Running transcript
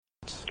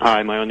Hi,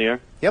 am I on the air?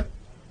 Yep.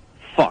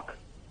 Fuck.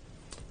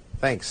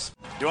 Thanks.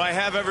 Do I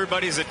have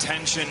everybody's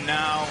attention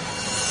now?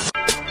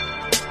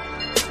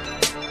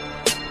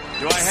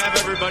 Do I have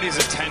everybody's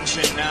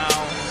attention now?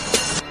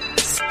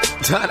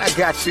 Don, I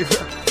got you.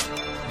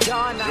 Do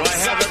I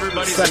have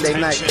everybody's Sunday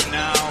attention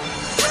night. now?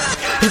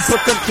 You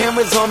put them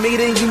cameras on me,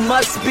 then you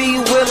must be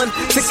willing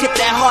to get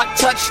that heart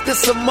touch.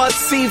 This a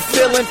must-see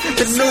feeling.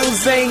 The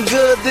news ain't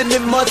good, then it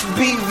must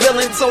be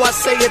villain. So I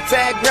say a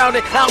tag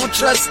grounded, I don't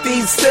trust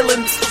these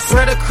ceilings.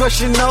 Spread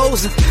across your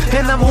nose,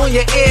 and I'm on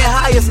your ear.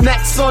 Highest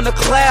necks on the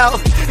cloud.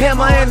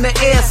 Hammer in the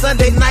air,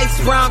 Sunday nights,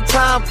 prime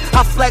time.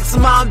 I flex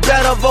mine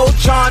better,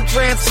 Voltron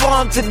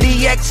transform to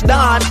DX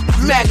Don.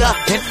 Mega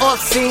and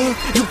off-scene.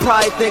 You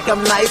probably think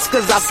I'm nice,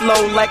 cause I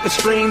slow like a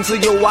stream to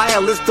your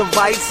wireless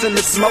device. And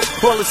the smoke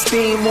full of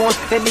steam on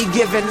any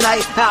given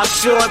night. How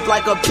short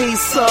like a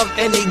piece of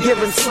any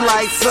given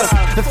slice.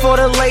 And for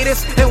the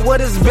latest and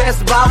what is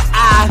best about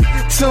I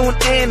tune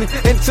in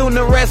and tune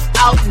the rest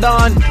out,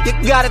 Don.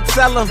 You gotta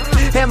tell them,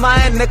 am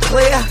I in the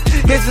clear?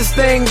 Is this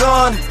thing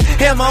on?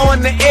 Am I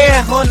on the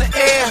air? On the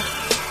air.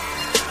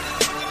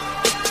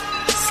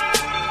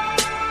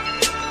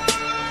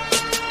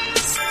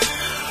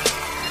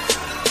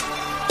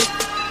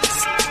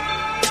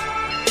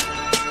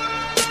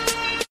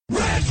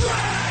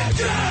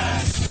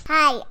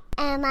 Hi,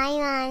 am I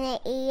on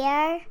the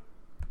air?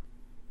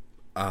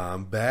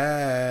 I'm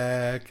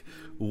back.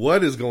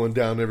 What is going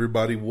down,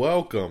 everybody?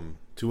 Welcome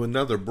to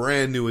another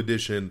brand new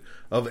edition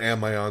of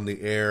Am I on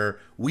the Air?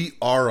 We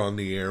are on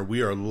the air.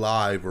 We are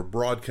live. We're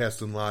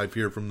broadcasting live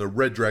here from the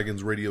Red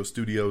Dragons Radio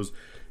Studios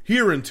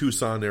here in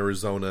Tucson,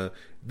 Arizona.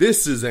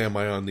 This is Am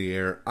I on the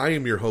Air? I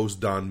am your host,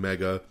 Don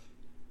Mega,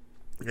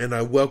 and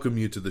I welcome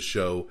you to the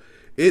show.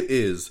 It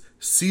is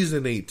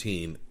Season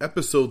 18,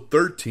 Episode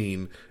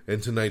 13,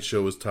 and tonight's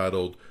show is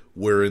titled,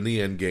 We're in the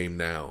Endgame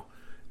Now.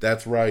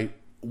 That's right,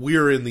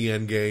 we're in the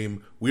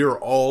Endgame. We are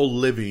all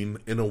living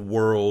in a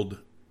world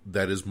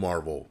that is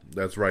Marvel.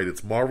 That's right,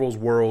 it's Marvel's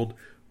world.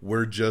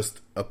 We're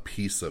just a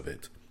piece of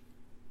it.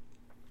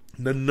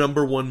 The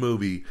number one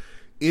movie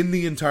in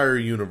the entire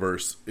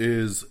universe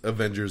is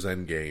Avengers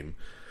Endgame.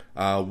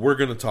 We're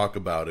going to talk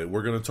about it.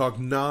 We're going to talk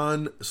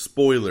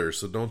non-spoilers,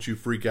 so don't you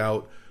freak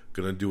out.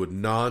 Going to do a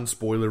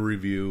non-spoiler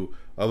review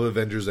of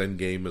Avengers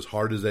Endgame, as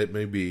hard as that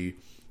may be.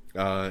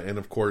 And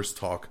of course,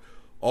 talk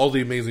all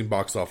the amazing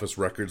box office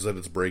records that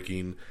it's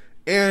breaking.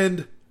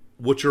 And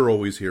what you're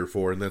always here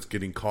for, and that's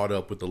getting caught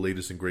up with the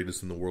latest and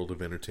greatest in the world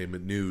of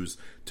entertainment news,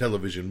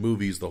 television,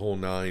 movies, the whole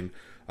nine.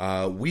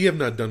 We have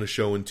not done a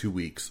show in 2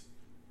 weeks.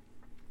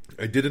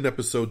 I did an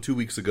episode 2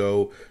 weeks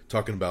ago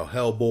talking about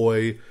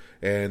Hellboy.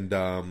 And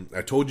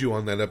I told you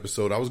on that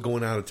episode I was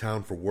going out of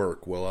town for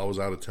work. Well, I was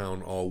out of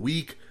town all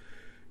week.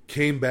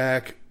 Came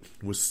back,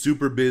 was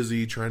super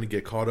busy trying to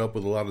get caught up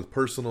with a lot of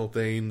personal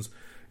things,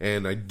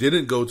 and I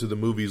didn't go to the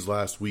movies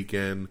last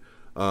weekend,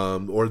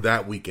 or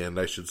that weekend,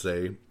 I should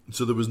say.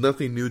 So there was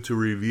nothing new to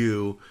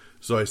review,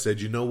 so I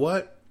said, you know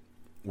what?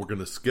 We're going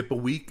to skip a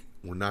week.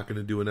 We're not going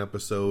to do an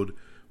episode.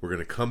 We're going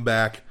to come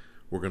back.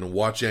 We're going to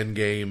watch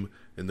Endgame,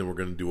 and then we're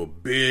going to do a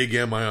big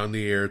Am I on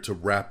the Air to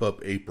wrap up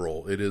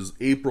April. It is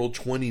April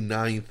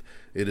 29th.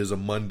 It is a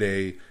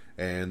Monday,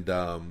 and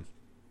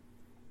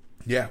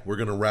yeah, we're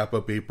going to wrap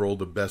up April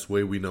the best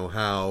way we know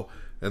how,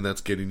 and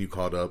that's getting you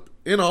caught up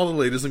in all the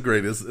latest and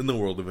greatest in the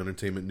world of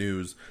entertainment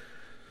news.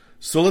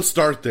 So let's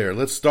start there.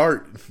 Let's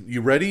start.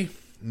 You ready?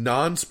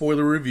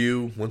 Non-spoiler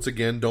review. Once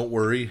again, don't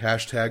worry.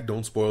 Hashtag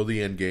don't spoil the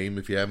Endgame.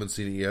 If you haven't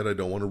seen it yet, I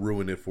don't want to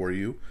ruin it for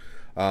you.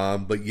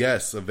 But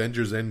yes,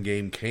 Avengers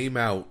Endgame came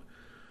out.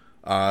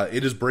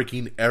 It is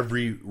breaking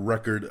every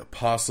record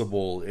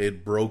possible.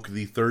 It broke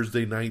the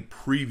Thursday night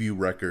preview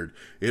record.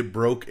 It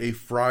broke a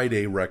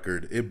Friday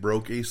record. It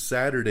broke a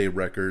Saturday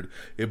record.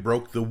 It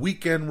broke the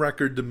weekend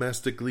record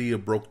domestically.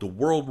 It broke the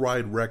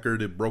worldwide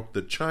record. It broke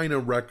the China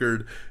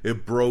record.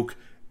 It broke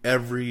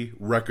every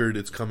record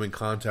it's come in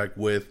contact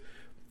with.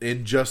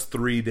 In just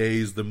 3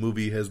 days, the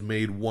movie has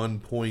made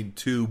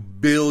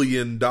 $1.2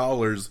 billion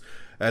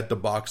at the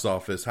box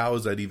office. How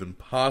is that even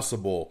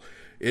possible?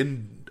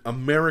 In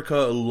America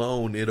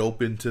alone, it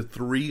opened to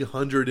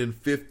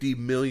 $350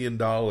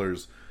 million.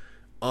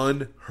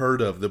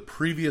 Unheard of. The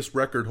previous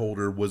record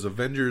holder was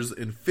Avengers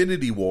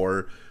Infinity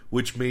War,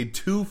 which made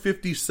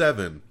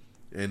 $257.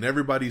 And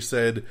everybody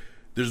said,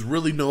 there's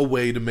really no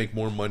way to make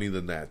more money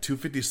than that.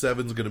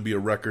 $257 is going to be a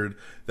record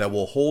that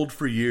will hold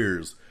for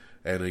years.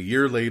 And a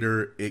year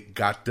later, it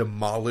got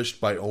demolished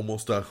by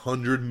almost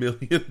 $100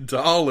 million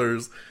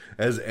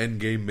as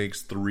Endgame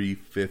makes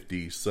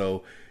 $350.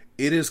 So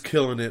it is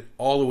killing it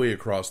all the way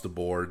across the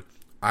board.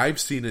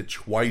 I've seen it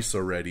twice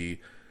already,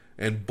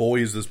 and boy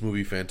is this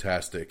movie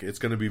fantastic. It's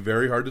going to be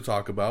very hard to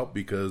talk about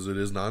because it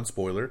is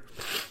non-spoiler.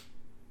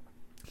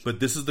 But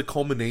this is the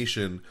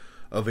culmination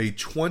of a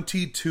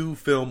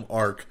 22-film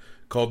arc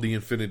called the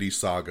Infinity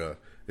Saga.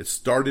 It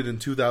started in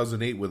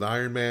 2008 with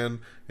Iron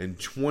Man, and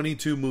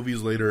 22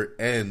 movies later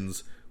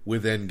ends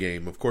with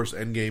Endgame. Of course,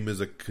 Endgame is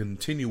a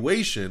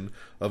continuation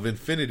of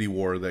Infinity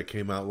War that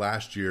came out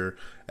last year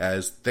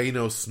as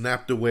Thanos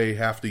snapped away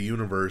half the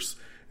universe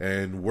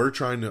and we're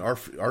trying to,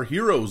 our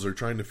heroes are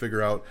trying to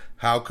figure out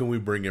how can we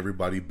bring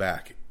everybody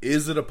back.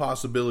 Is it a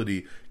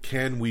possibility?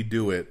 Can we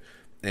do it?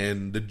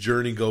 And the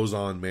journey goes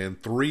on, man.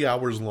 3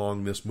 hours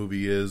long this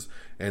movie is,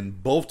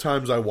 and both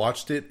times I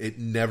watched it, it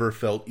never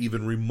felt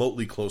even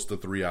remotely close to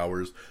 3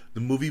 hours.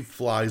 The movie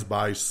flies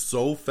by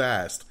so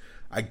fast,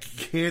 I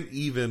can't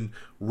even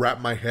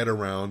wrap my head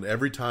around.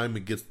 Every time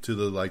it gets to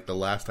the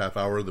last half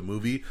hour of the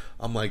movie,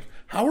 I'm like,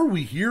 how are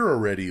we here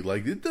already?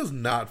 Like, it does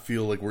not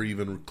feel like we're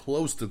even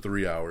close to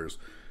 3 hours.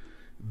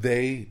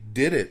 They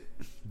did it.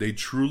 They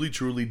truly,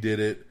 truly did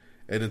it,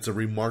 and it's a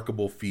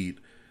remarkable feat.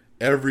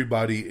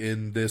 Everybody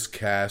in this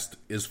cast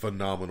is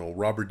phenomenal.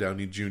 Robert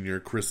Downey Jr.,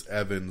 Chris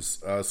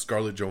Evans,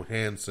 Scarlett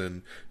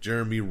Johansson,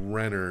 Jeremy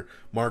Renner,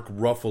 Mark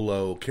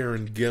Ruffalo,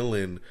 Karen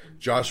Gillan,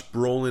 Josh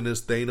Brolin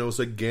as Thanos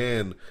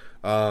again.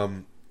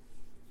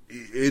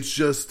 It's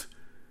just,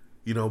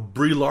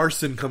 Brie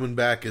Larson coming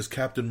back as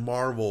Captain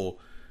Marvel.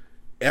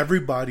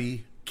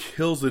 Everybody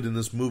kills it in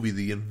this movie.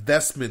 The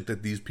investment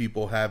that these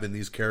people have in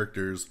these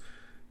characters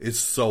is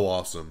so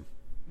awesome.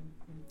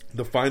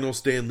 The final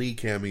Stan Lee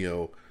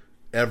cameo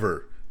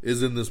ever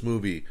is in this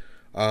movie.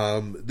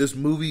 This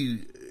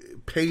movie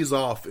pays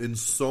off in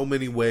so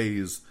many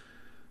ways.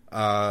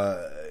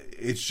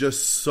 It's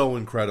just so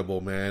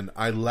incredible, man.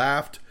 I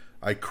laughed,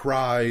 I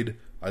cried,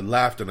 I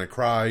laughed and I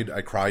cried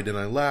and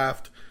I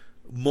laughed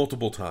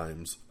multiple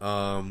times.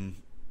 Yeah,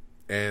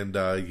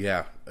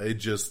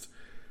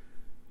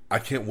 I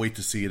can't wait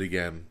to see it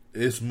again.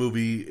 This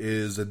movie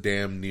is a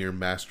damn near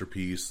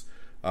masterpiece.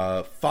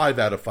 5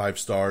 out of 5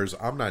 stars.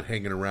 I'm not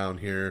hanging around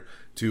here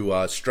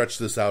to stretch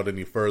this out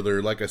any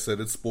further. Like I said,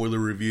 it's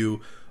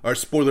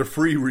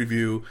spoiler-free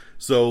review,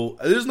 so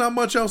there's not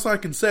much else I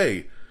can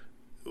say.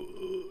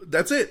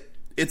 That's it.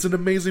 It's an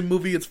amazing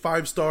movie. It's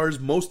 5 stars.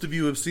 Most of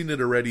you have seen it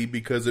already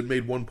because it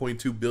made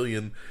 $1.2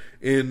 billion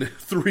in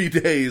 3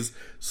 days.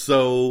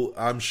 So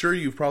I'm sure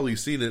you've probably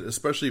seen it,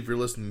 especially if you're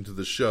listening to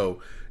the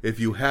show. If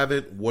you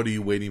haven't, what are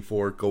you waiting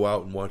for? Go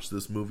out and watch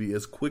this movie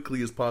as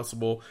quickly as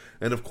possible.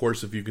 And of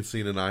course, if you can see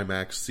it in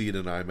IMAX, see it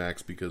in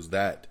IMAX, because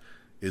that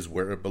is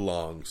where it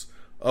belongs.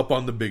 Up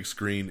on the big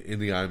screen in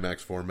the IMAX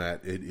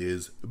format. It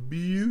is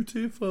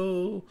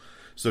beautiful.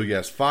 So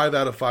yes, 5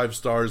 out of 5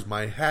 stars.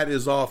 My hat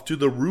is off to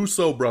the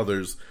Russo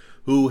brothers,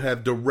 who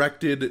have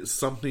directed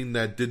something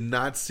that did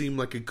not seem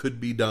like it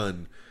could be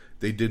done.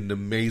 They did an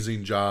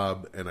amazing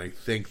job, and I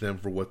thank them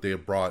for what they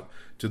have brought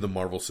to the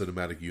Marvel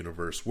Cinematic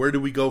Universe. Where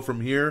do we go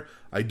from here?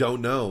 I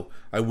don't know.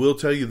 I will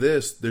tell you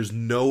this, there's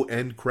no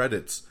end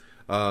credits.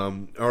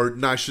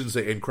 I shouldn't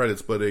say end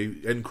credits, but a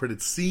end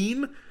credit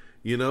scene,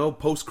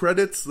 post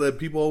credits that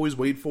people always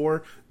wait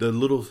for, the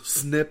little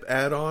snip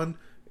add-on.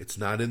 It's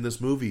not in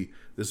this movie.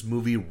 This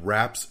movie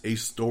wraps a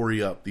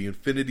story up. The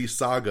Infinity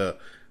Saga,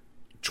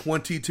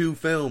 22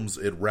 films,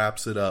 it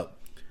wraps it up.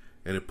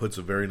 And it puts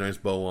a very nice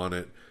bow on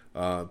it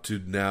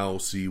to now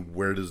see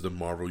where does the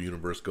Marvel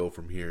Universe go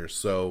from here.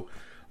 So,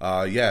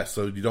 so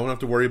you don't have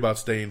to worry about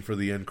staying for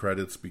the end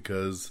credits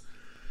because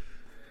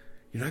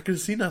you're not going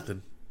to see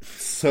nothing.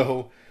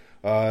 So,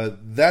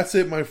 that's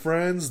it, my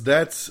friends.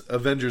 That's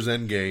Avengers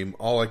Endgame.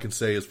 All I can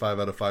say is 5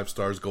 out of 5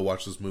 stars. Go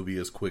watch this movie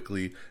as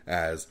quickly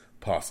as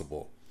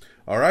possible.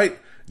 All right.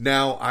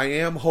 Now, I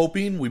am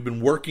hoping, we've been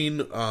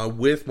working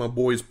with my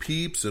boys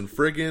Peeps and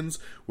Friggins.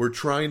 We're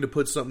trying to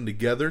put something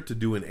together to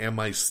do an Am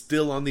I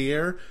Still on the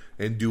Air?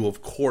 And do,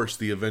 of course,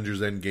 the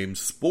Avengers Endgame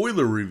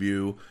spoiler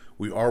review.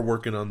 We are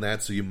working on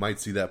that, so you might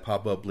see that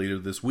pop up later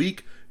this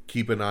week.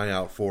 Keep an eye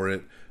out for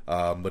it.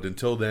 But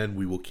until then,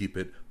 we will keep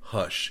it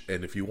hush.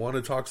 And if you want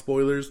to talk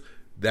spoilers,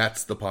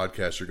 that's the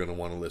podcast you're going to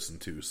want to listen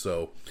to.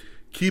 So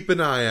keep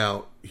an eye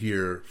out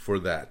here for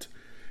that.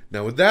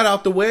 Now, with that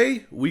out the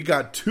way, we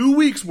got 2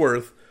 weeks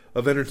worth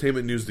of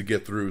entertainment news to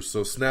get through.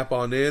 So snap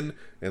on in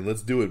and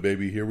let's do it,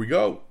 baby. Here we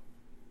go.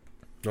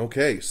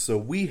 Okay, so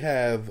we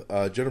have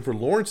Jennifer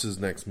Lawrence's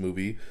next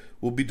movie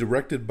will be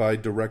directed by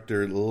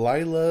director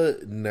Lila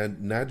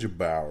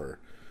Najibauer.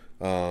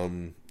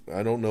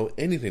 I don't know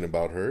anything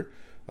about her,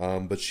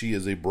 but she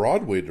is a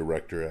Broadway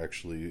director,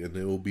 actually, and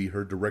it will be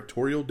her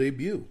directorial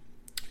debut.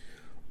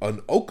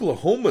 An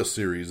Oklahoma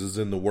series is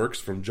in the works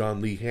from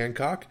John Lee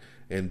Hancock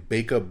and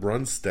Becca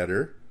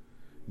Brunstetter.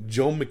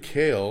 Joe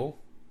McHale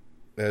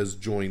has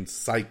joined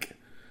Psych,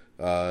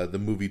 the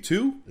movie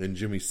 2, and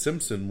Jimmy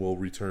Simpson will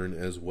return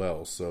as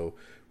well. So,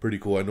 pretty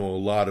cool. I know a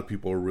lot of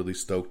people are really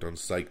stoked on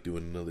Psych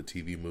doing another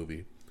TV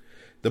movie.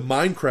 The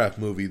Minecraft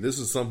movie, this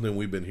is something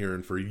we've been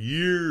hearing for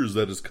years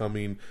that is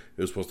coming.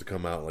 It was supposed to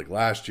come out like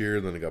last year,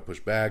 then it got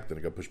pushed back, then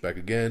it got pushed back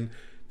again.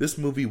 This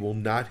movie will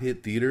not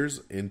hit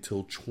theaters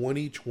until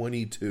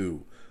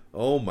 2022.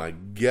 Oh my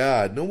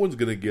god, no one's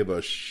going to give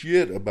a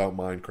shit about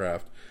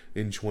Minecraft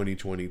in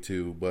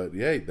 2022, but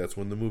yay, that's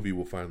when the movie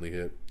will finally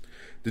hit.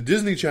 The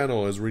Disney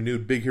Channel has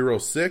renewed Big Hero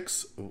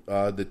 6,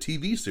 the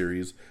TV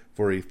series,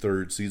 for a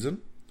 3rd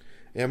season.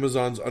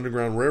 Amazon's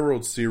Underground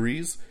Railroad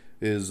series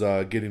is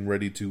getting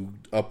ready to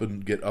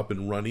get up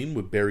and running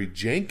with Barry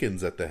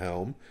Jenkins at the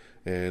helm,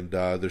 and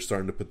they're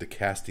starting to put the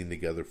casting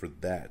together for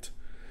that.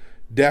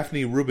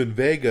 Daphne Rubin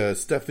Vega,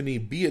 Stephanie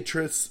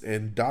Beatrice,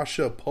 and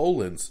Dasha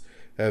Polens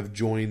have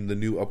joined the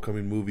new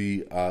upcoming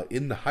movie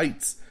In the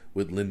Heights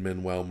with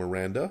Lin-Manuel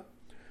Miranda.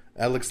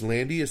 Alex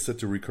Landy is set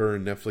to recur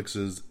in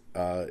Netflix's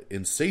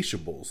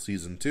Insatiable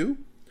Season 2.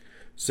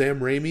 Sam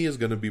Raimi is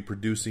going to be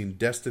producing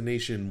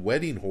Destination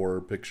Wedding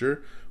Horror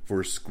Picture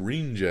for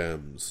Screen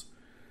Gems.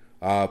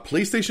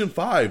 PlayStation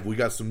 5, we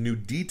got some new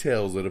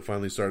details that have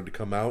finally started to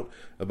come out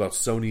about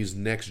Sony's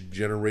next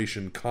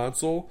generation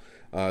console.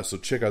 So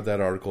check out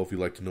that article if you'd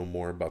like to know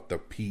more about the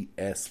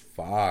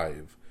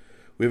PS5.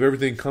 We have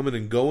everything coming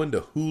and going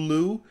to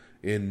Hulu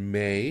in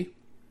May.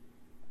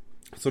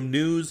 Some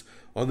news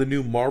on the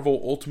new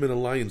Marvel Ultimate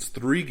Alliance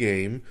 3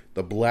 game,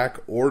 The Black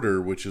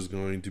Order, which is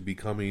going to be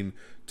coming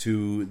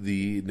to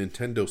the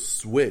Nintendo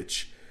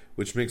Switch,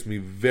 which makes me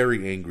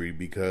very angry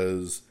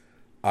because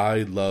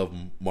I love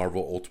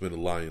Marvel Ultimate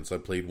Alliance. I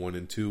played 1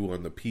 and 2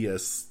 on the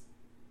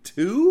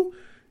PS2?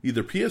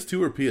 Either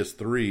PS2 or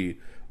PS3.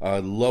 I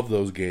love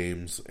those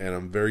games, and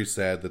I'm very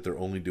sad that they're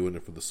only doing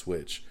it for the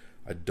Switch.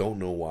 I don't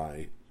know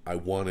why. I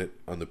want it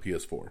on the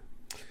PS4.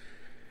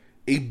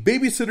 A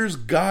Babysitter's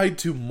Guide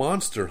to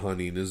Monster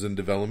Hunting is in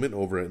development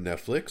over at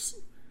Netflix.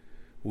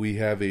 We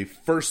have a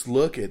first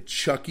look at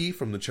Chucky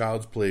from the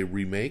Child's Play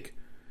remake.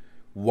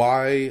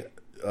 Why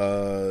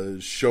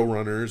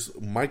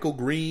showrunners Michael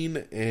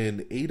Green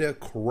and Ada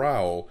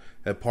Crowell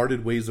have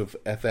parted ways of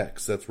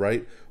FX. That's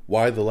right.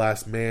 Why the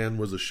Last Man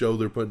was a show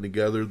they're putting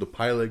together. The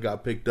pilot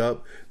got picked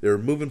up. They were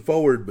moving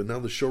forward, but now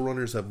the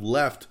showrunners have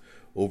left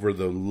over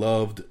the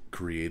loved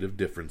creative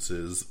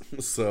differences.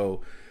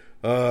 So,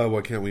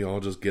 why can't we all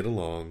just get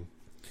along?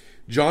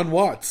 John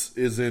Watts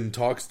is in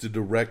talks to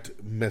direct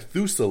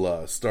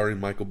Methuselah, starring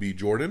Michael B.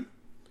 Jordan.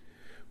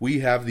 We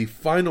have the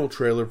final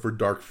trailer for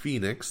Dark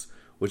Phoenix,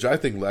 which I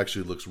think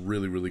actually looks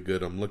really, really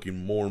good. I'm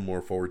looking more and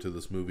more forward to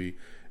this movie.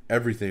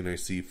 Everything I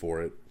see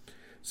for it.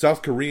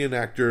 South Korean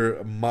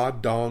actor Ma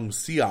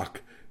Dong-seok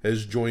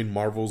has joined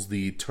Marvel's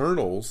The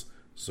Eternals,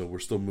 so we're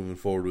still moving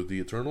forward with The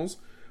Eternals.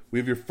 We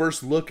have your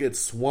first look at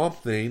Swamp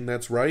Thing,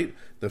 that's right.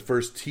 The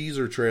first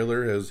teaser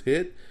trailer has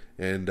hit,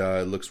 and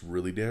it looks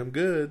really damn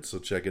good, so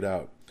check it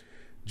out.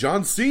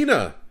 John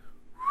Cena!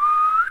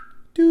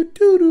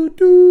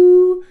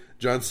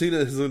 John Cena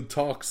is in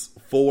talks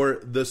for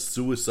the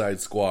Suicide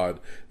Squad.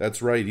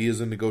 That's right, he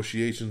is in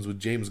negotiations with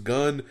James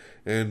Gunn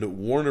and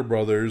Warner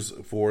Brothers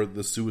for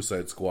the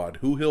Suicide Squad.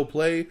 Who he'll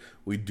play,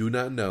 we do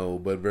not know,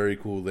 but very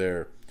cool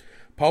there.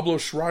 Pablo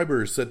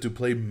Schreiber is set to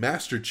play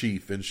Master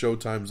Chief in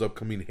Showtime's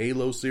upcoming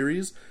Halo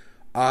series.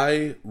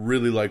 I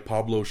really like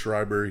Pablo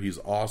Schreiber. He's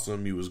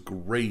awesome. He was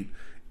great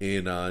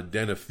in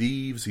Den of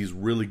Thieves. He's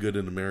really good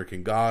in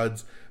American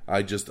Gods.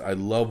 I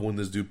love when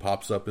this dude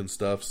pops up and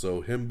stuff. So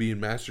him being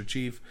Master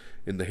Chief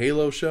in the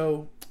Halo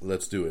show,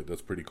 let's do it.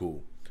 That's pretty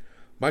cool.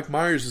 Mike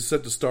Myers is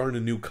set to star in a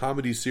new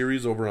comedy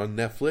series over on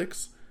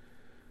Netflix.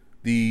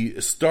 The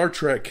Star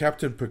Trek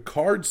Captain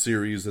Picard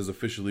series has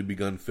officially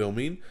begun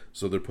filming,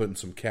 so they're putting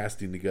some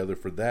casting together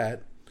for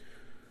that.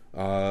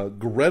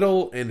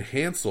 Gretel and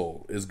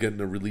Hansel is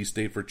getting a release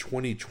date for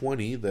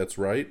 2020, that's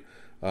right.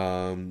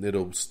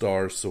 It'll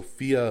star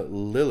Sophia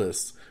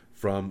Lillis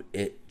from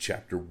It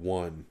Chapter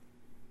 1.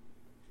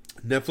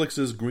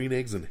 Netflix's Green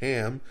Eggs and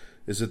Ham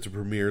is set to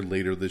premiere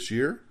later this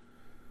year.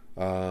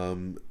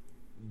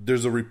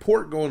 There's a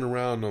report going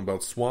around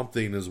about Swamp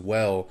Thing as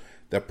well,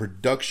 that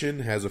production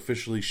has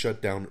officially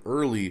shut down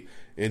early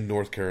in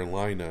North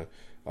Carolina.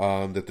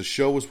 That the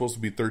show was supposed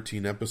to be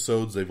 13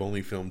 episodes. They've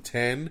only filmed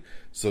 10.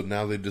 So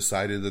now they've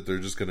decided that they're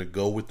just going to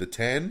go with the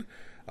 10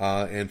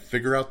 and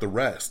figure out the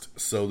rest.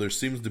 So there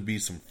seems to be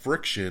some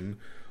friction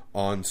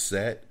on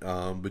set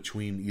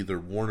between either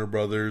Warner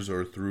Brothers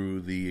or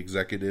through the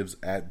executives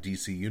at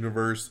DC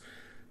Universe.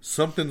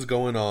 Something's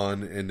going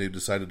on, and they've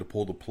decided to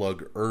pull the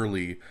plug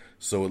early.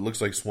 So it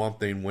looks like Swamp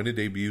Thing, when it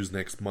debuts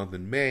next month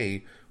in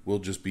May, will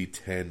just be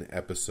 10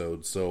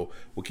 episodes. So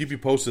we'll keep you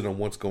posted on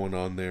what's going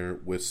on there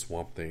with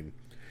Swamp Thing.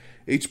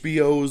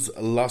 HBO's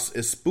Los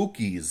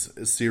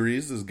Espookies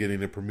series is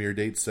getting a premiere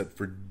date set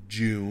for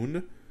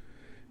June.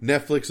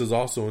 Netflix has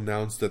also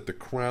announced that The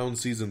Crown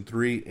Season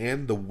 3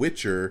 and The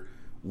Witcher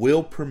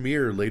will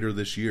premiere later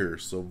this year.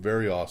 So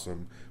very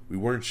awesome. We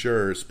weren't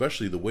sure,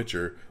 especially The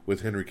Witcher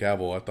with Henry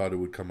Cavill. I thought it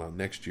would come out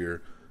next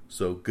year.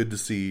 So good to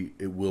see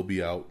it will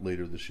be out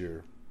later this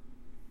year.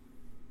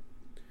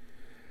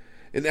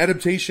 An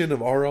adaptation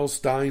of R.L.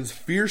 Stine's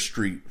Fear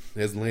Street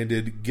has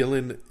landed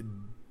Gillian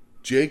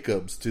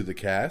Jacobs to the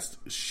cast.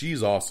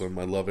 She's awesome.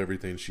 I love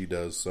everything she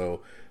does.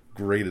 So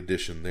great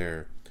addition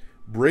there.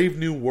 Brave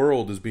New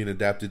World is being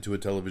adapted to a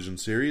television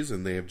series,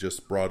 and they have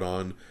just brought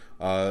on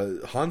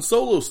Han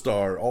Solo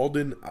star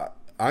Alden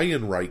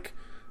Ehrenreich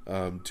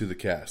to the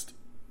cast.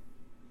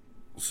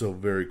 So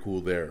very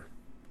cool there.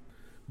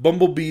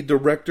 Bumblebee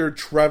director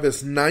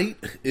Travis Knight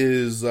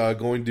is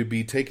going to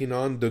be taking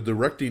on the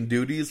directing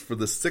duties for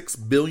the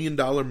 $6 Billion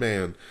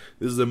Man.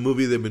 This is a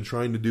movie they've been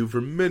trying to do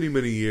for many,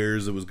 many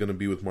years. It was going to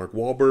be with Mark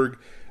Wahlberg.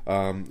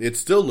 It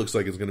still looks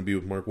like it's going to be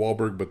with Mark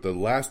Wahlberg, but the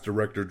last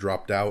director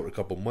dropped out a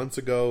couple months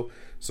ago,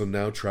 so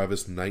now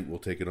Travis Knight will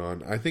take it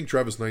on. I think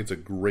Travis Knight's a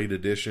great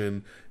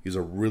addition. He's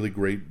a really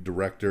great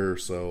director,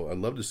 so I'd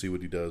love to see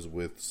what he does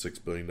with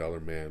 $6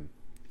 Billion Man.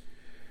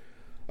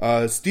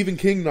 Stephen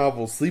King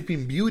novel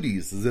Sleeping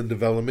Beauties is in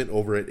development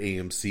over at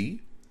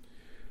AMC.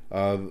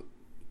 Vera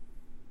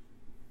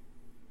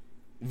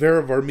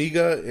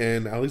Farmiga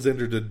and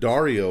Alexander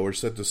Daddario are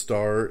set to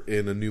star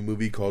in a new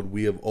movie called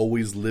We Have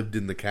Always Lived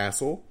in the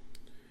Castle.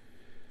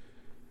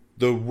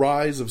 The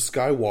Rise of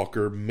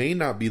Skywalker may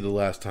not be the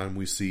last time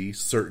we see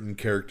certain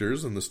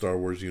characters in the Star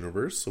Wars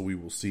universe, so we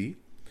will see.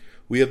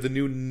 We have the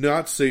new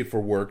Not Safe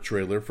for Work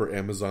trailer for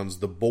Amazon's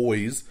The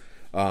Boys.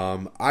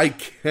 I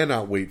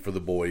cannot wait for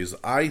The Boys.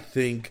 I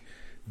think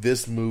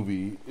this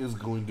movie is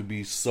going to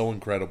be so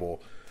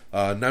incredible.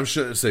 Now I'm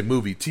sure to say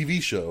movie,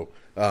 TV show.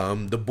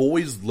 The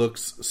Boys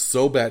looks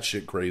so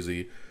batshit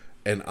crazy,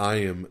 and I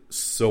am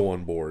so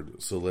on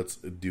board. So let's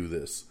do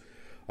this.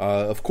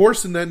 Of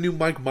course, in that new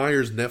Mike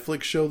Myers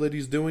Netflix show that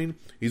he's doing,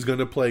 he's going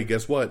to play,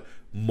 guess what?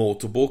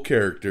 Multiple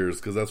characters,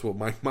 because that's what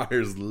Mike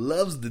Myers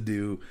loves to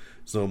do.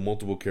 So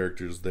multiple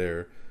characters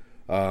there.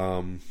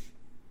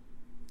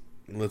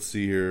 Let's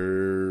see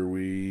here.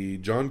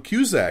 John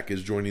Cusack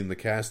is joining the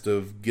cast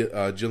of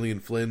Gillian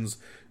Flynn's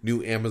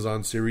new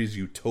Amazon series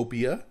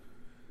Utopia.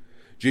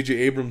 J.J.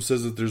 Abrams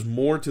says that there's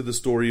more to the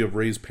story of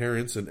Ray's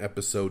parents in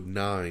episode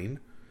 9.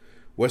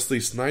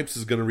 Wesley Snipes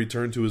is going to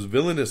return to his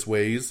villainous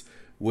ways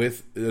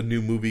with a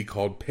new movie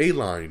called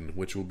Payline,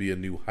 which will be a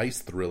new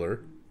heist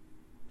thriller.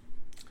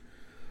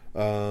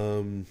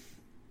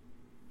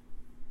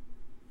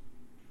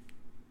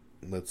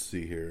 Let's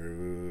see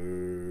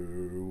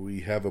here.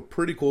 We have a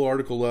pretty cool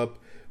article up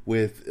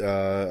with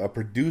a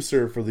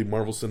producer for the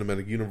Marvel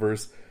Cinematic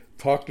Universe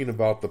talking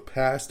about the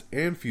past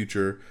and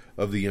future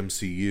of the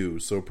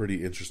MCU. So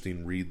pretty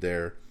interesting read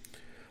there.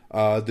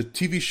 The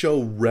TV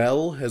show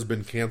Rel has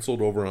been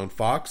canceled over on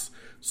Fox.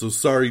 So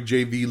sorry,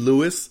 J.V.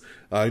 Lewis.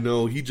 I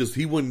know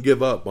he wouldn't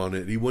give up on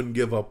it. He wouldn't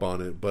give up on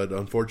it. But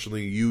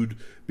unfortunately, you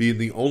being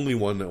the only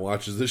one that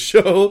watches the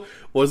show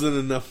wasn't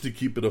enough to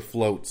keep it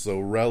afloat. So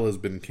Rel has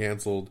been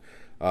canceled.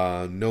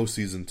 No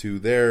season 2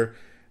 there.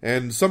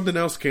 And something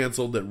else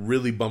canceled that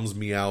really bums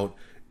me out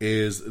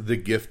is The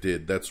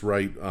Gifted. That's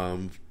right.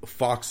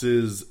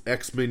 Fox's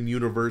X-Men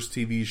Universe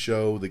TV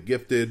show, The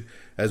Gifted,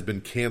 has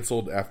been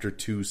canceled after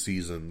 2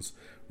 seasons.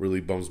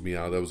 Really bums me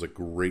out. That was a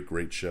great,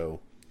 great show.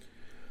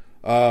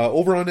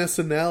 Over on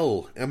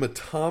SNL, Emma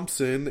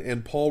Thompson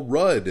and Paul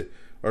Rudd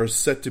are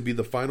set to be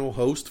the final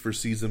host for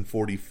season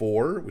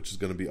 44, which is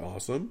going to be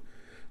awesome.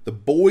 The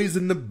Boys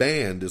in the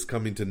Band is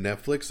coming to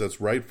Netflix.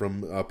 That's right,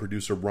 from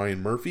producer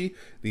Brian Murphy.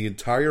 The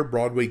entire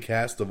Broadway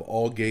cast of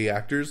all gay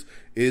actors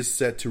is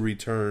set to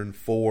return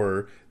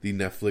for the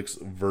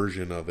Netflix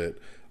version of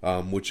it,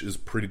 which is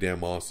pretty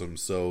damn awesome.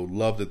 So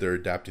love that they're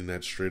adapting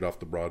that straight off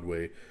the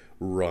Broadway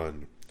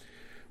run.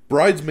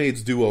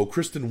 Bridesmaids duo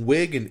Kristen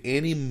Wiig and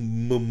Annie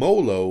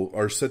Mumolo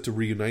are set to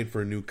reunite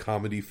for a new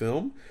comedy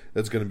film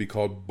that's going to be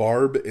called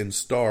Barb and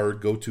Star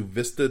Go to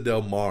Vista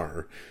Del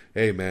Mar.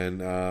 Hey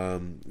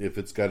man, if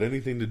it's got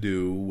anything to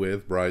do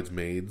with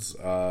Bridesmaids,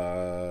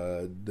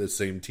 the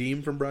same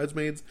team from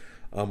Bridesmaids,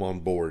 I'm on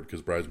board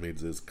because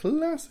Bridesmaids is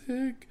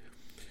classic.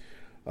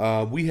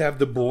 We have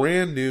the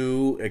brand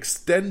new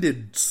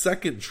extended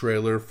second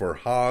trailer for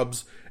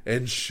Hobbs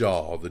and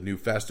Shaw, the new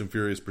Fast and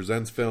Furious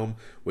Presents film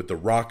with The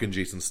Rock and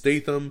Jason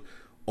Statham.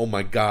 Oh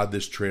my god,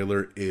 this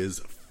trailer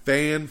is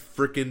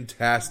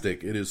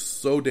fan-frickin-tastic. It is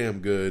so damn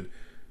good.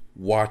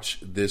 Watch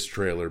this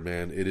trailer,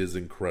 man. It is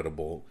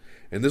incredible.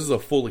 And this is a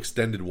full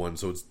extended one,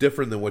 so it's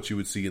different than what you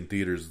would see in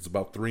theaters. It's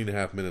about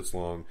 3.5 minutes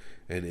long,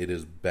 and it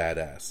is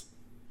badass.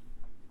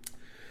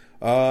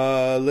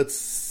 Let's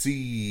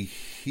see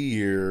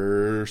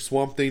here.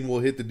 Swamp Thing will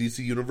hit the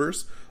DC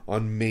Universe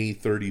on May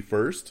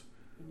 31st.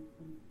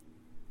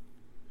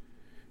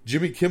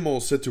 Jimmy Kimmel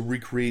is set to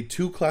recreate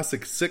 2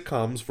 classic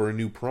sitcoms for a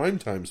new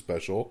primetime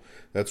special.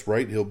 That's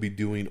right, he'll be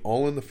doing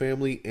All in the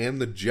Family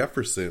and The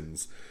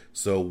Jeffersons.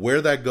 So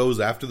where that goes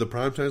after the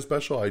primetime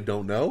special, I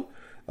don't know.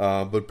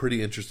 But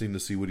pretty interesting to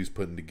see what he's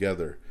putting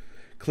together.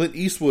 Clint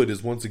Eastwood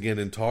is once again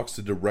in talks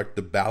to direct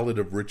The Ballad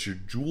of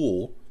Richard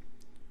Jewell.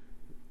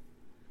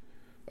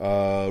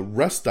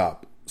 Rest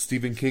Stop,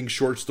 Stephen King's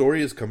short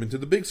story, is coming to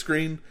the big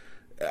screen.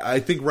 I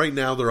think right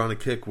now they're on a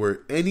kick where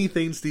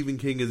anything Stephen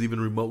King has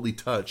even remotely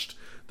touched,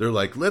 they're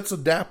like, let's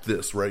adapt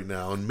this right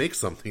now and make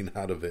something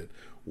out of it.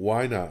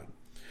 Why not?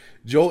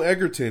 Joel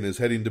Egerton is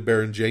heading to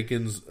Barry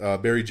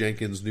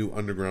Jenkins' new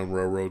Underground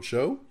Railroad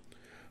show.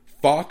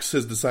 Fox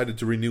has decided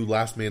to renew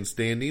Last Man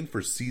Standing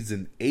for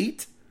Season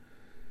 8.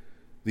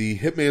 The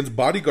Hitman's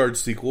Bodyguard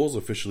sequel is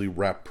officially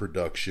wrapped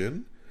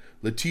production.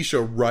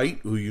 Letitia Wright,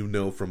 who you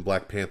know from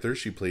Black Panther,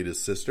 she played his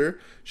sister.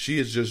 She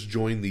has just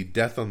joined the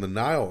Death on the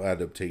Nile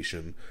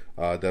adaptation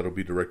that'll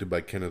be directed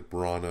by Kenneth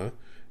Branagh.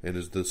 and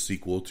is the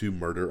sequel to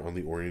Murder on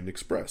the Orient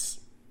Express.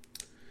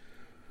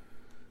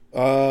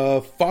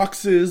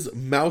 Fox's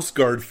Mouse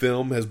Guard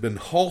film has been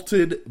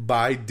halted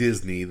by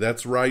Disney.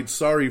 That's right.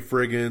 Sorry,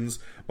 Friggins.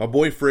 My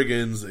boy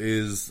Friggins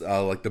is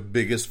like the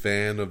biggest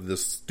fan of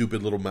this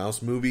stupid little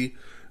mouse movie,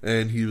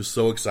 and he was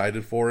so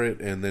excited for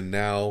it. And then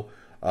now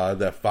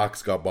that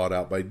Fox got bought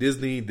out by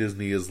Disney,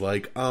 Disney is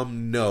like,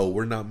 no,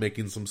 we're not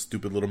making some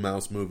stupid little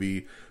mouse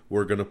movie.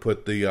 We're going to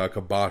put the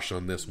kibosh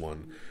on this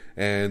one.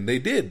 And they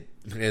did.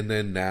 And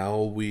then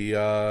now we...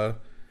 they're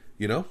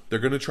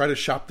going to try to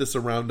shop this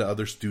around to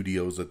other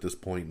studios at this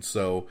point.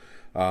 So,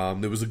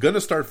 it was going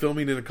to start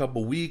filming in a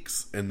couple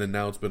weeks, and then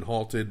now it's been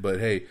halted. But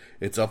hey,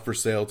 it's up for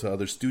sale to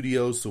other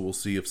studios, so we'll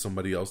see if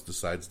somebody else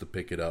decides to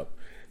pick it up.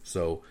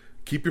 So,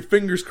 keep your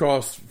fingers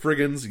crossed,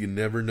 friggins. You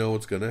never know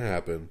what's going to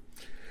happen.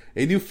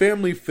 A new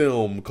family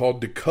film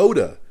called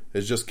Dakota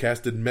has just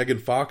casted Megan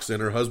Fox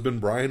and her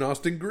husband Brian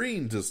Austin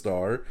Green to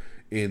star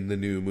in the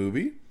new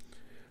movie.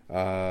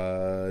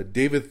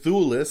 David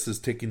Thewlis is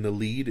taking the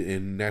lead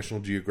in National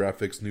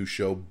Geographic's new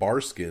show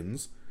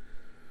Barskins.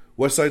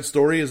 West Side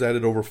Story has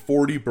added over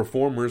 40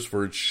 performers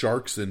for its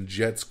Sharks and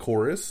Jets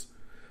chorus.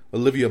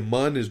 Olivia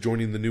Munn is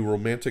joining the new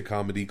romantic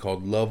comedy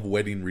called Love,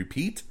 Wedding,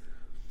 Repeat.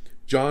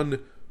 John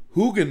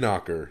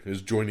Hugenacker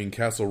is joining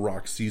Castle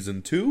Rock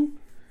Season 2.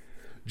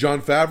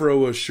 Jon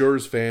Favreau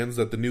assures fans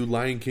that the new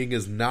Lion King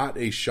is not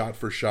a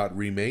shot-for-shot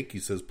remake. He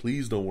says,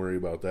 please don't worry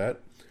about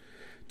that.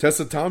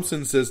 Tessa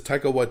Thompson says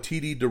Taika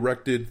Waititi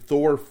directed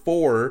Thor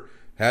 4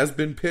 has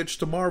been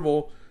pitched to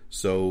Marvel,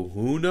 so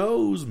who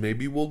knows?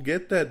 Maybe we'll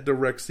get that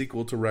direct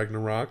sequel to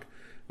Ragnarok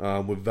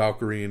with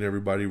Valkyrie and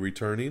everybody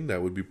returning.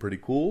 That would be pretty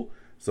cool.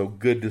 So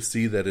good to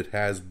see that it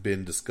has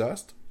been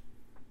discussed.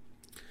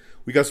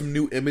 We got some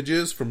new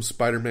images from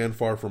Spider-Man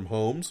Far From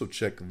Home, so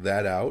check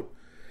that out.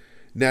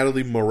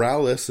 Natalie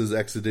Morales has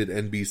exited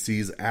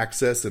NBC's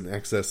Access and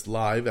Access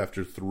Live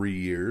after 3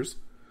 years.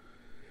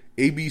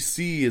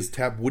 ABC has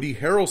tapped Woody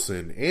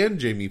Harrelson and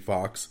Jamie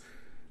Foxx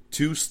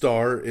to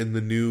star in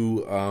the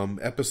new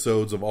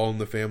episodes of All in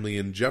the Family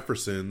and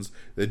Jeffersons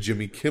that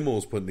Jimmy Kimmel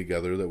is putting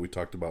together that we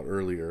talked about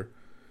earlier.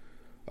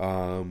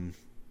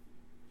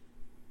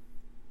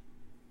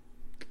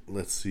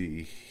 Let's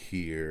see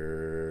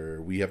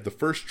here. We have the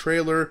first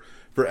trailer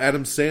for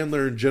Adam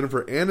Sandler and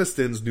Jennifer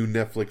Aniston's new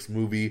Netflix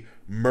movie,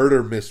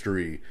 Murder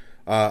Mystery.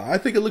 I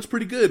think it looks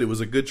pretty good. It was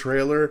a good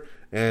trailer,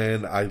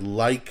 and I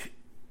like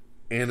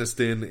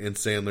Aniston and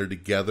Sandler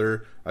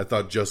together. I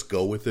thought Just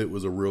Go With It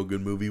was a real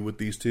good movie with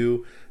these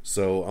two.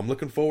 So I'm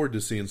looking forward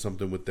to seeing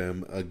something with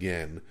them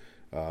again.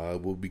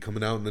 Will be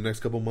coming out in the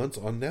next couple months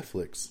on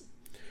Netflix.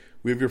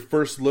 We have your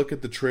first look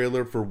at the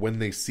trailer for When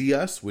They See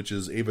Us, which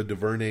is Ava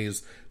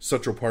DuVernay's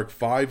Central Park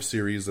 5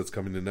 series that's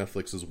coming to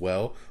Netflix as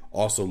well.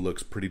 Also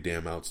looks pretty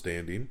damn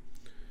outstanding.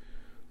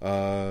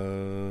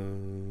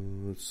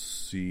 Let's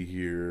see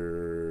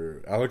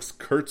here. Alex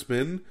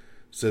Kurtzman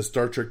says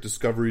Star Trek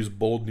Discovery's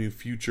Bold New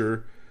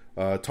Future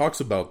talks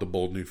about the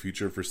Bold New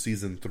Future for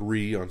Season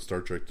 3 on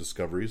Star Trek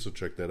Discovery, so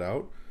check that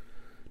out.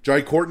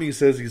 Jai Courtney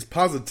says he's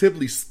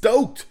positively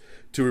stoked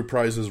to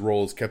reprise his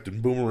role as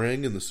Captain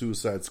Boomerang in the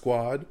Suicide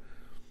Squad.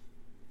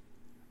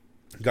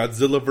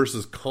 Godzilla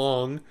vs.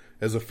 Kong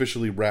has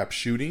officially wrapped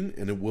shooting,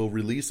 and it will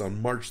release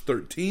on March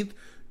 13th,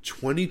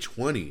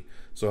 2020.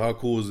 So how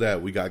cool is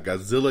that? We got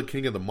Godzilla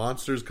King of the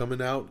Monsters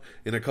coming out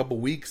in a couple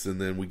weeks, and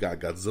then we got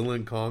Godzilla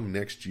and Kong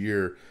next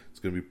year. It's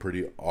going to be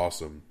pretty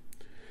awesome.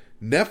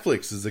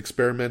 Netflix is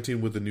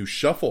experimenting with a new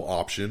shuffle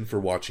option for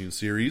watching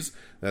series.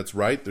 That's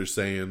right, they're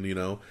saying,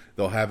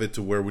 they'll have it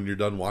to where when you're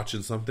done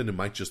watching something, it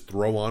might just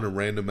throw on a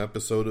random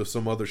episode of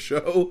some other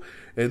show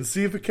and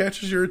see if it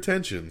catches your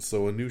attention.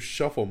 So a new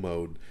shuffle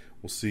mode.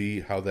 We'll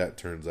see how that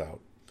turns out.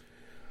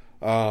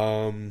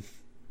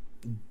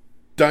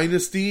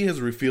 Dynasty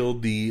has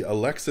revealed the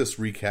Alexis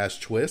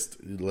recast twist.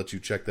 I'll let you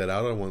check that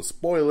out. I don't want to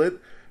spoil it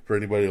for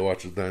anybody who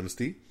watches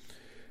Dynasty.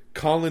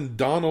 Colin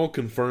Donnell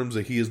confirms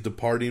that he is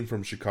departing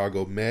from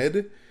Chicago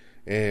Med,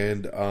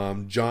 and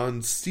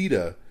John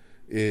Cena,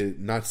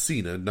 not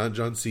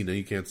John Cena,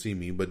 you can't see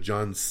me, but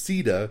John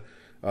Cena,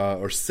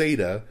 or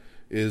Seda,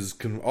 is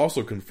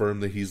also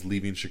confirmed that he's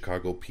leaving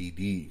Chicago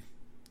PD.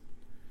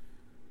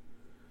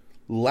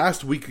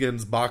 Last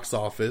weekend's box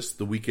office,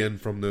 the weekend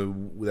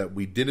that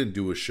we didn't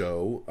do a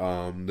show,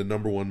 the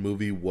number one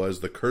movie was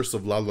The Curse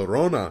of La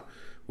Llorona,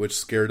 which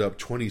scared up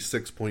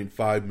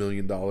 $26.5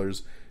 million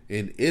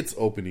in its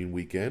opening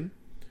weekend.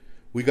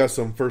 We got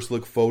some first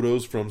look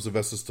photos from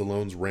Sylvester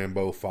Stallone's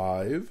Rambo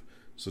 5,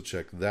 so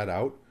check that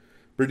out.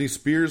 Britney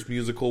Spears'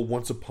 musical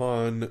Once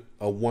Upon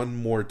a One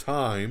More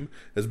Time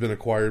has been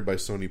acquired by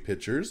Sony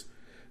Pictures.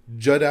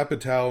 Judd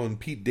Apatow and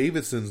Pete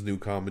Davidson's new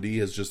comedy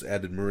has just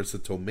added Marissa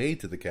Tomei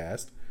to the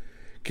cast.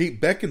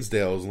 Kate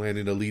Beckinsale is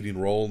landing a leading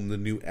role in the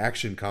new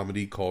action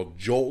comedy called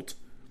Jolt.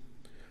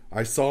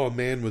 I Saw a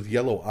Man with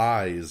Yellow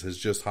Eyes has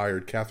just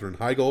hired Katherine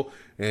Heigl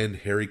and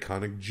Harry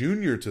Connick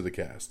Jr. to the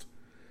cast.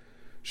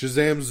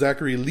 Shazam's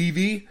Zachary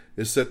Levi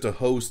is set to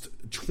host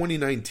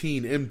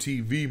 2019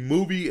 MTV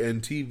Movie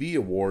and TV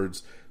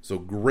Awards. So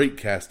great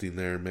casting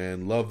there,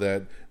 man. Love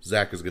that.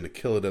 Zach is going to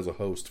kill it as a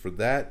host for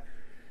that.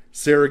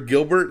 Sarah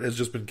Gilbert has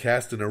just been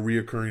cast in a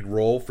reoccurring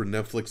role for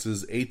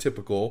Netflix's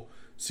Atypical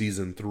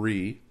Season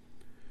 3.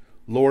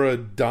 Laura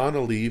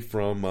Donnelly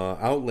from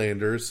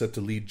Outlander is set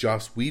to lead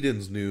Joss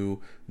Whedon's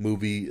new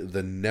movie,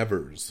 The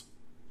Nevers.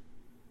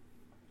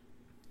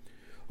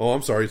 Oh,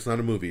 I'm sorry, it's not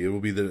a movie. It will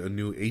be a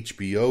new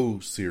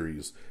HBO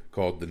series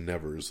called The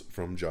Nevers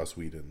from Joss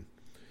Whedon.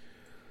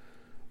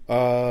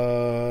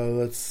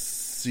 Let's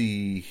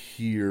see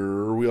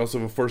here. We also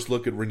have a first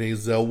look at Renee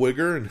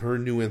Zellweger and her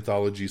new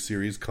anthology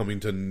series coming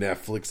to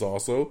Netflix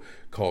also,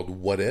 called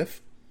What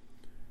If?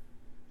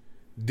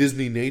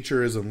 Disney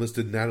Nature has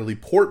enlisted Natalie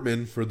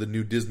Portman for the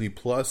new Disney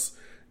Plus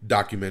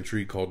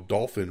documentary called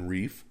Dolphin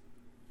Reef.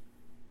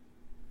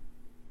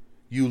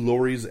 Hugh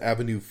Laurie's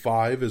Avenue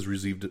 5 has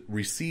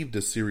received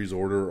a series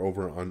order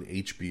over on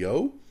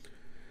HBO.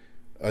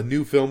 A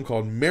new film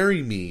called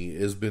Marry Me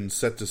has been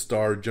set to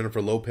star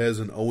Jennifer Lopez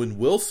and Owen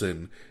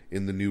Wilson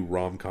in the new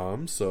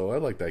rom-com, so I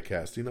like that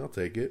casting, I'll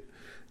take it.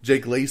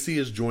 Jake Lacey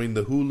has joined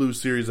the Hulu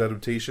series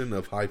adaptation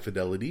of High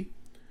Fidelity.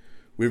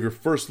 We have your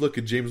first look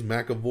at James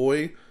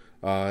McAvoy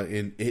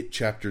in It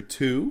Chapter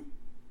 2.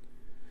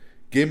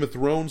 Game of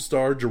Thrones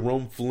star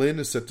Jerome Flynn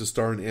is set to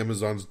star in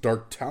Amazon's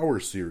Dark Tower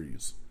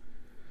series.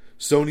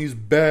 Sony's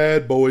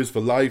Bad Boys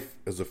for Life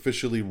has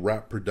officially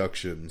wrapped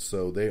production,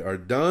 so they are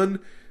done.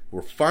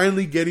 We're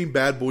finally getting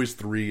Bad Boys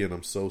 3, and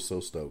I'm so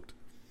stoked.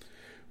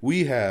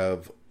 We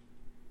have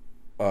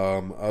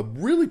a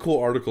really cool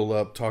article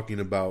up talking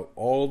about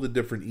all the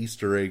different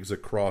Easter eggs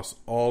across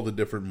all the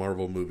different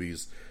Marvel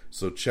movies,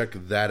 so check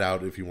that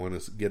out if you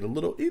want to get a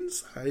little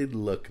inside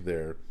look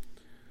there.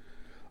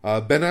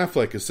 Ben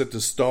Affleck is set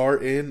to star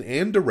in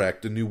and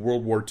direct a new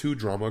World War II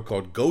drama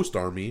called Ghost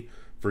Army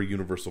for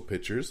Universal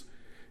Pictures.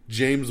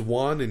 James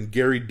Wan and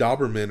Gary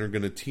Dauberman are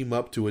going to team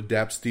up to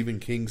adapt Stephen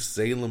King's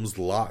Salem's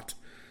Lot.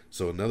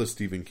 So another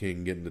Stephen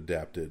King getting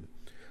adapted.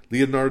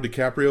 Leonardo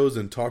DiCaprio is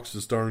in talks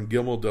to star in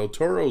Guillermo del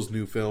Toro's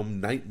new film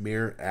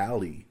Nightmare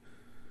Alley.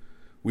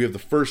 We have the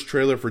first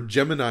trailer for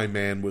Gemini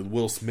Man with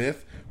Will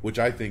Smith, which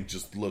I think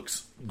just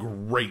looks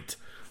great.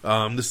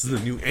 This is a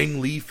new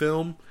Ang Lee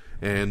film,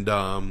 and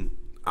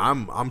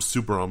I'm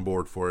super on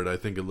board for it. I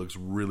think it looks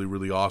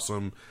really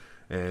awesome.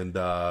 And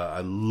I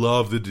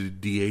love the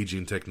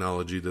de-aging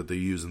technology that they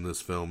use in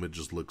this film. It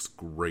just looks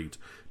great.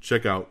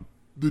 Check out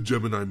the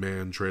Gemini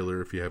Man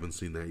trailer if you haven't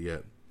seen that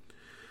yet.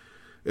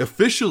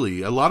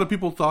 Officially, a lot of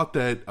people thought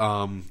that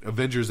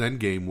Avengers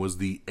Endgame was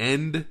the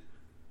end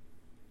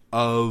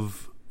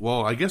of...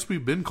 Well, I guess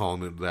we've been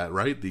calling it that,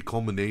 right? The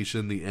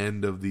culmination, the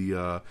end of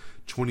the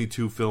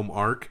 22-film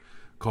arc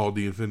called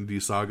the Infinity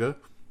Saga.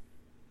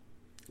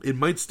 It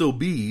might still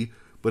be,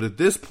 but at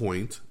this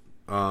point...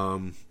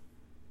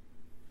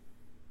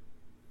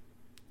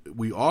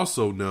 we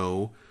also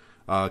know,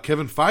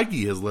 Kevin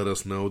Feige has let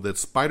us know that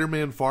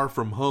Spider-Man Far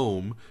From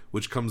Home,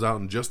 which comes out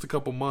in just a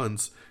couple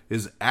months,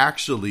 is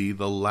actually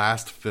the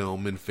last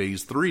film in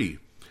Phase 3.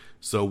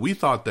 So we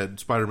thought that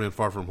Spider-Man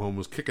Far From Home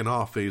was kicking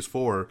off Phase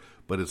 4,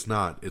 but it's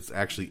not. It's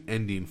actually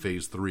ending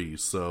Phase 3.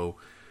 So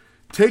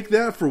take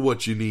that for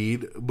what you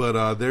need,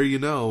 but there you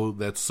know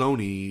that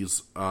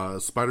Sony's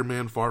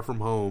Spider-Man Far From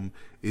Home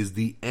is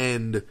the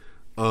end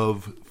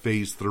of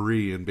Phase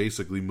 3 and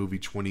basically movie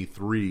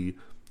 23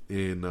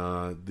 in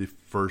the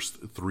first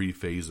 3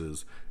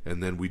 phases.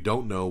 And then we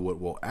don't know what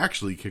will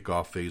actually kick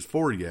off Phase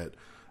 4 yet,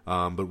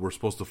 but we're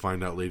supposed to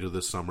find out later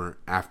this summer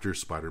after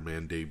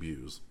Spider-Man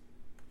debuts.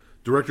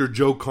 Director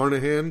Joe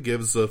Carnahan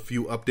gives a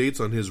few updates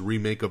on his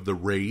remake of The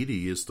Raid.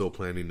 He is still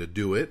planning to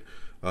do it,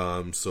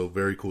 so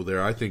very cool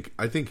there. I think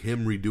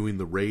him redoing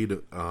The Raid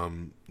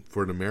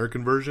for an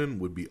American version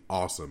would be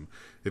awesome.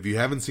 If you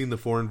haven't seen the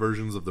foreign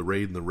versions of The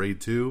Raid and The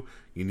Raid 2,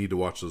 you need to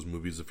watch those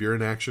movies. If you're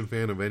an action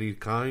fan of any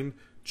kind,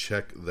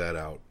 check that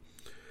out.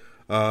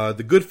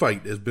 The Good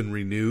Fight has been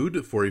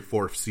renewed for a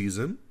 4th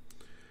season.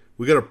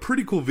 We got a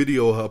pretty cool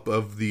video up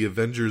of the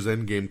Avengers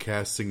Endgame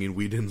cast singing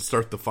We Didn't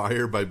Start the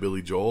Fire by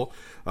Billy Joel,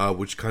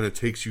 which kind of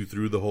takes you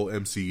through the whole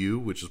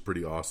MCU, which is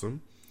pretty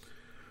awesome.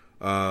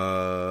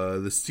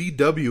 The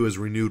CW has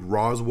renewed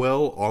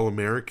Roswell,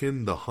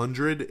 All-American, The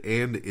 100,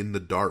 and In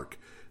the Dark.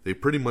 They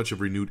pretty much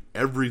have renewed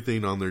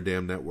everything on their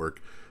damn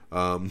network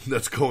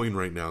that's going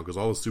right now, because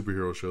all the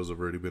superhero shows have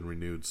already been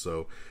renewed.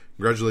 So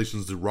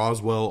congratulations to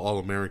Roswell,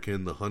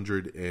 All-American, The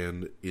 100,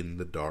 and In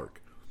the Dark.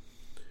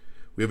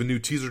 We have a new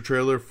teaser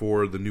trailer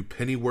for the new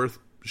Pennyworth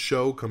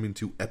show coming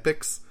to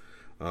Epix,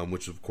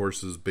 which of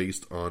course is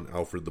based on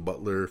Alfred the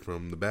Butler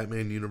from the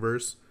Batman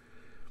universe.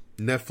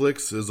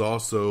 Netflix has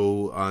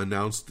also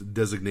announced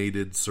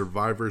Designated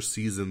Survivor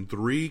Season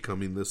 3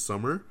 coming this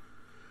summer.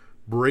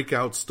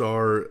 Breakout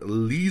star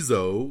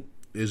Lizzo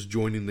is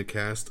joining the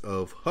cast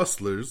of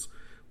Hustlers,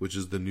 which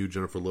is the new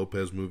Jennifer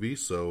Lopez movie.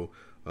 So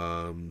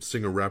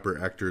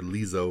singer-rapper-actor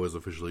Lizzo has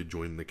officially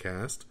joined the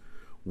cast.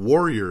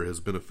 Warrior has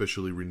been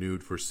officially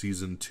renewed for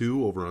Season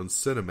 2 over on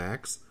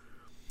Cinemax.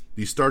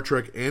 The Star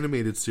Trek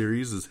animated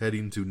series is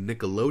heading to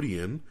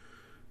Nickelodeon,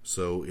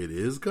 so it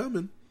is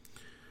coming.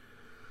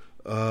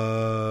 We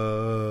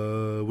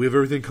have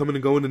everything coming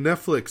and going to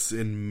Netflix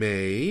in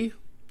May.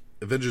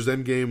 Avengers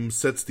Endgame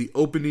sets the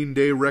opening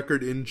day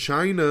record in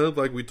China,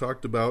 like we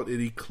talked about.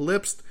 It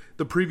eclipsed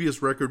the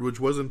previous record, which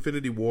was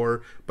Infinity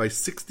War, by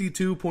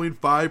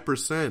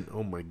 62.5%.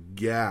 Oh my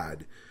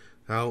god.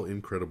 How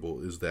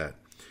incredible is that?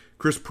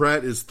 Chris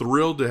Pratt is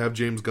thrilled to have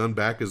James Gunn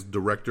back as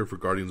director for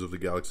Guardians of the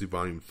Galaxy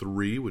Volume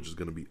 3, which is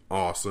going to be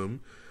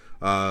awesome.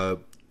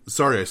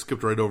 Sorry, I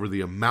skipped right over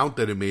the amount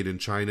that it made in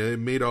China. It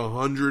made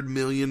 $100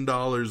 million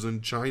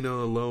in China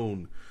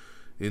alone.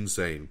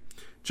 Insane.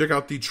 Check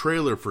out the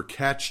trailer for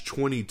Catch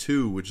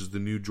 22, which is the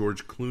new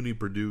George Clooney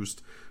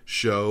produced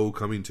show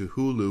coming to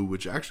Hulu,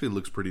 which actually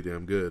looks pretty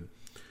damn good.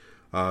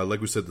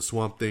 Like we said, the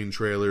Swamp Thing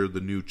trailer,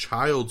 the new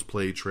Child's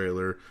Play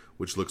trailer,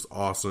 which looks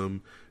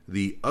awesome.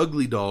 The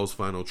Ugly Dolls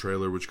final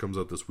trailer, which comes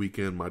out this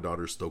weekend. My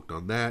daughter's stoked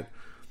on that.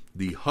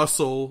 The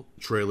Hustle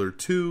trailer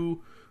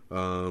 2,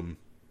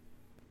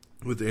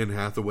 with Anne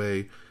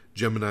Hathaway.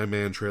 Gemini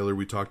Man trailer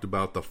we talked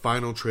about. The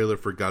final trailer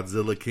for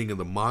Godzilla King of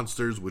the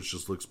Monsters, which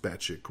just looks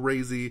batshit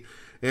crazy.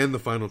 And the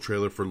final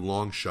trailer for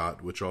Long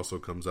Shot, which also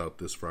comes out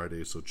this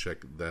Friday, so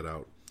check that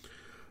out.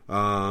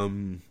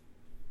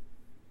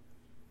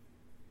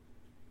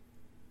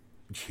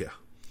 Yeah.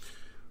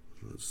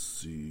 Let's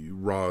see.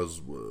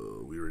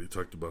 Roswell. We already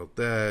talked about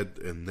that,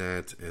 and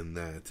that, and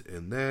that,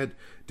 and that.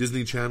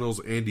 Disney Channel's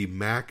Andy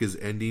Mack is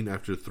ending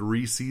after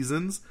 3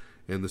 seasons,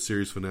 and the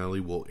series finale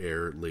will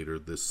air later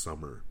this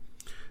summer.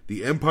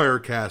 The Empire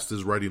cast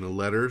is writing a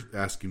letter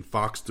asking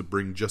Fox to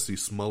bring Jussie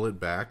Smollett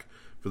back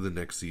for the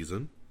next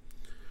season.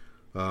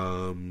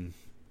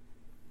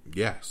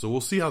 Yeah, so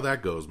we'll see how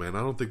that goes, man.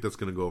 I don't think that's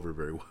going to go over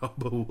very well,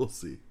 but we'll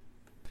see.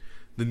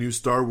 The new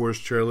Star Wars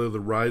trailer, The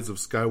Rise of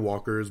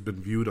Skywalker, has been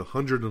viewed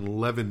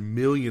 111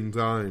 million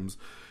times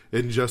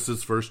in just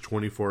its first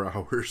 24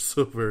 hours.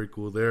 So very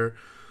cool there.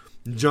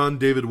 John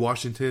David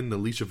Washington and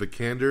Alicia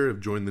Vikander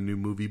have joined the new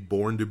movie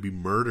Born to be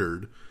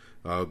Murdered.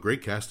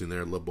 Great casting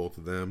there. Love both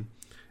of them.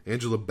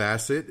 Angela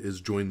Bassett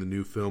has joined the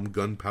new film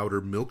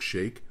Gunpowder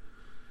Milkshake.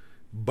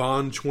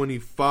 Bond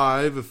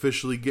 25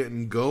 officially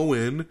getting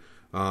going.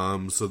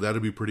 So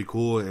that'll be pretty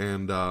cool.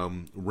 And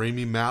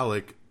Rami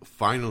Malek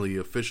finally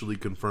officially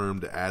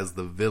confirmed as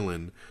the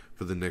villain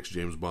for the next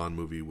James Bond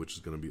movie, which is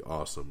going to be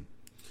awesome.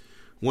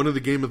 One of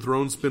the Game of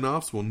Thrones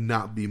spin-offs will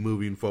not be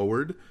moving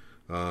forward.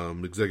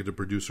 Executive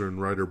producer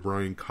and writer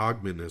Brian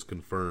Cogman has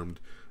confirmed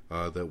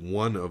that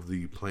one of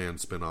the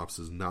planned spin-offs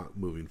is not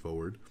moving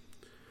forward.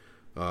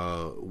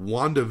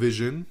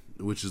 WandaVision,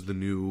 which is the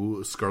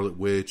new Scarlet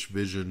Witch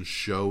Vision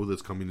show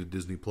that's coming to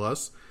Disney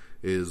Plus,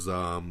 is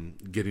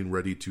getting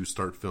ready to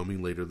start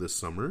filming later this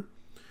summer.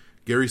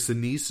 Gary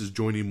Sinise is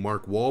joining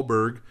Mark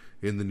Wahlberg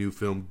in the new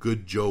film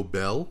Good Joe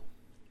Bell.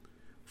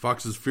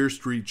 Fox's Fear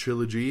Street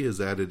trilogy has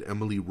added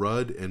Emily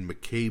Rudd and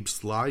McCabe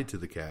Sly to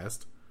the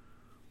cast.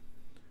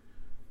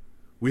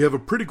 We have a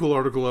pretty cool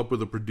article up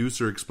with a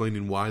producer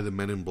explaining why the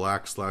Men in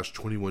Black /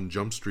 21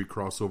 Jump Street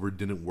crossover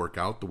didn't work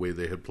out the way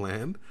they had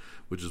planned,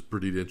 which is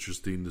pretty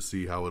interesting to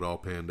see how it all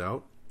panned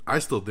out. I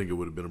still think it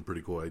would have been a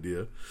pretty cool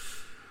idea.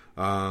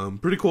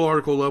 Pretty cool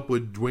article up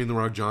with Dwayne The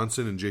Rock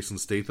Johnson and Jason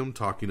Statham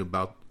talking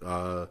about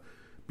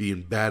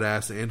being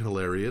badass and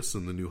hilarious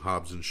in the new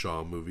Hobbs and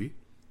Shaw movie.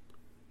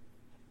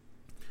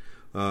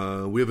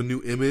 We have a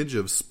new image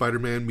of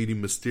Spider-Man meeting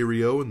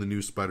Mysterio in the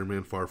new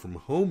Spider-Man Far From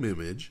Home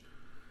image.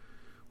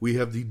 We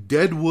have the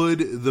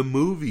Deadwood the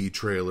Movie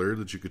trailer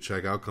that you could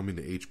check out coming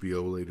to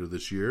HBO later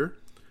this year.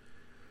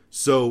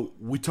 So,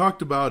 we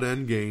talked about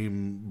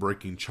Endgame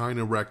breaking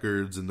China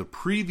records. In the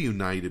preview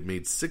night, it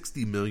made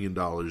 $60 million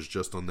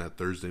just on that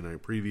Thursday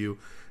night preview.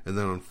 And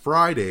then on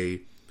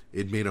Friday,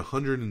 it made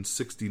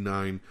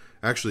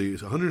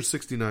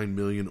 $169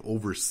 million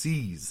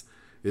overseas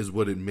is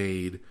what it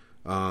made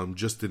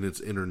just in its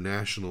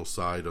international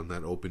side on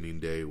that opening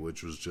day,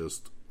 which was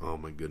just, oh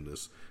my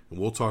goodness. And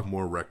we'll talk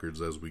more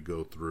records as we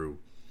go through.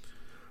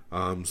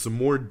 Some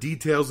more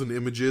details and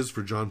images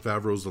for Jon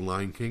Favreau's The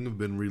Lion King have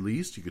been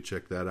released. You can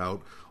check that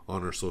out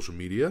on our social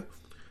media.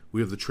 We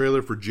have the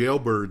trailer for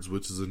Jailbirds,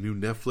 which is a new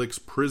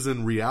Netflix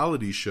prison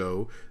reality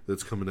show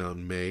that's coming out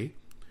in May.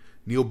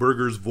 Neil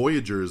Burger's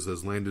Voyagers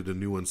has landed a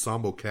new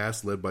ensemble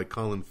cast led by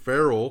Colin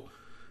Farrell.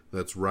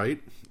 That's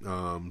right.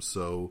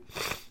 So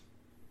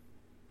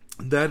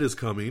that is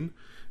coming.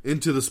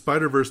 Into the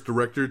Spider-Verse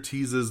director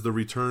teases the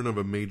return of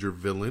a major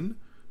villain.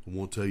 I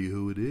won't tell you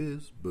who it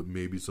is, but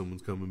maybe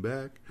someone's coming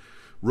back.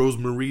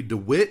 Rosemarie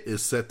DeWitt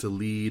is set to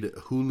lead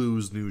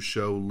Hulu's new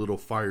show Little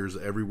Fires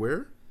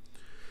Everywhere.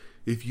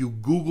 If you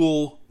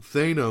Google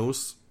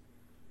Thanos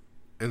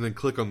and then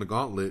click on the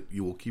gauntlet,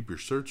 you will keep your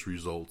search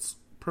results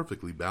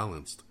perfectly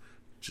balanced.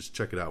 Just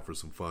check it out for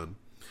some fun.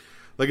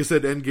 Like I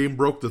said, Endgame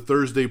broke the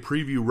Thursday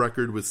preview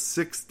record with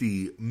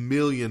 $60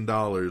 million,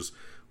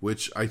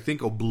 which I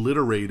think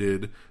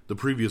obliterated the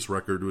previous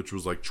record, which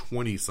was like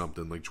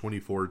 20-something, like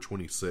 24 or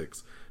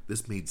 26.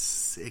 This made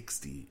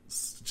 60.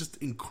 It's just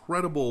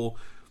incredible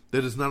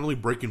that is not only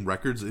breaking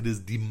records, it is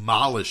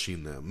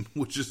demolishing them,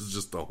 which is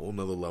just a whole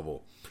nother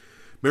level.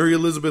 Mary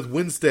Elizabeth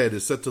Winstead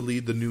is set to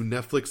lead the new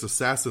Netflix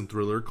assassin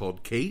thriller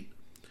called Kate.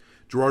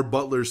 Gerard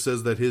Butler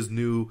says that his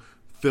new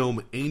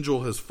film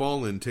Angel Has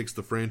Fallen takes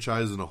the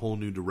franchise in a whole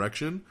new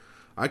direction.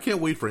 I can't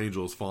wait for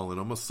Angel Has Fallen.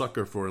 I'm a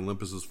sucker for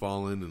Olympus Has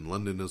Fallen and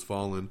London Has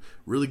Fallen.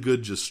 Really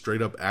good, just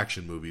straight up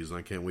action movies, and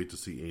I can't wait to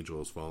see Angel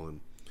Has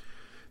Fallen.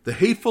 The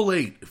Hateful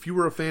Eight. If you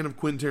were a fan of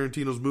Quentin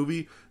Tarantino's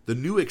movie, the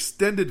new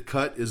extended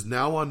cut is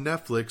now on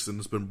Netflix and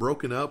it's been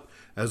broken up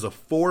as a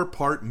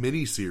 4-part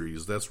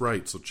miniseries. That's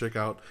right, so check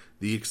out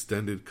the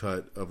extended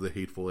cut of The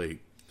Hateful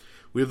Eight.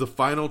 We have the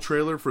final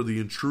trailer for The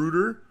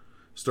Intruder,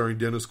 starring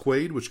Dennis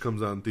Quaid, which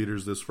comes out in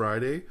theaters this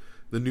Friday.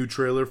 The new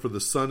trailer for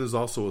The Sun Is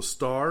Also a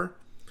Star.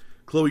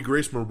 Chloe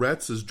Grace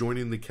Moretz is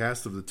joining the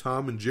cast of the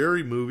Tom and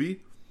Jerry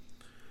movie.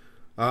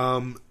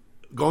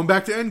 Going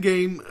back to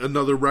Endgame,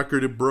 another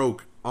record it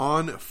broke.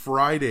 On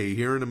Friday,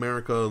 here in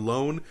America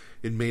alone,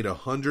 it made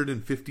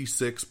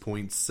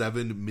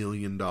 $156.7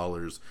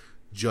 million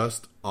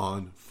just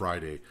on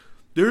Friday.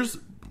 There's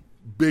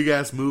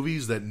big-ass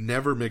movies that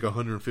never make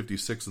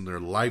 156 in their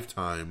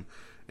lifetime,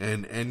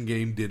 and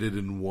Endgame did it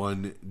in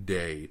one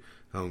day.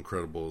 How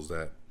incredible is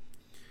that?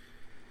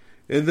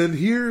 And then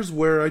here's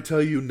where I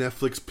tell you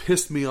Netflix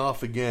pissed me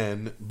off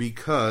again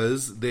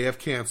because they have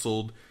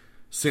canceled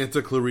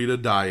Santa Clarita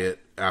Diet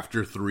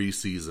after 3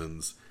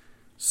 seasons.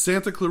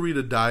 Santa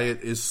Clarita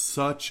Diet is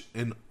such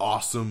an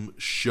awesome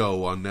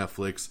show on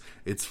Netflix.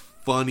 It's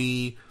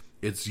funny,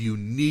 it's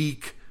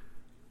unique,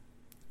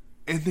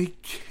 and they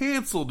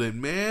canceled it,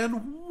 man.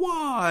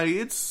 Why?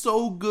 It's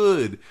so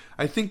good.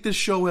 I think this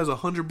show has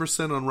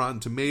 100% on Rotten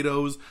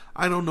Tomatoes.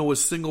 I don't know a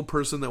single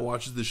person that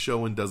watches this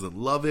show and doesn't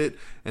love it,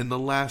 and the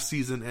last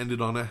season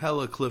ended on a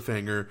hella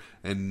cliffhanger,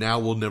 and now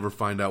we'll never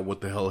find out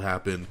what the hell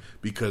happened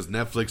because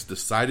Netflix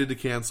decided to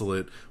cancel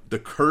it. The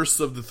curse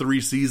of the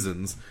 3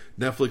 seasons.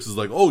 Netflix is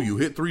like, oh, you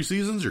hit 3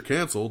 seasons, you're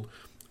canceled.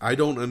 I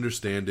don't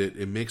understand it.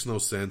 It makes no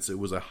sense. It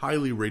was a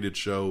highly rated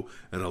show,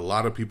 and a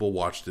lot of people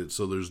watched it,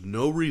 so there's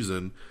no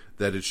reason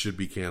that it should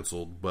be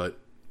canceled, but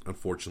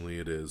unfortunately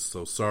it is.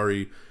 So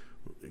sorry,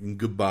 and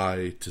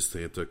goodbye to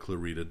Santa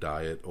Clarita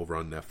Diet over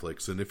on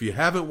Netflix. And if you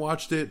haven't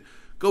watched it,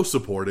 go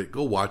support it.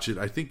 Go watch it.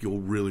 I think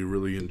you'll really,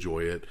 really enjoy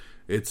it.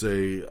 It's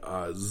a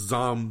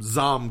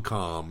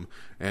zom-com,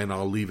 and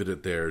I'll leave it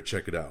at there.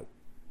 Check it out.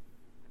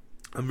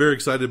 I'm very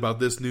excited about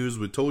this news.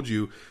 We told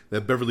you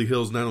that Beverly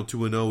Hills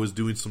 90210 is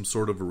doing some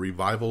sort of a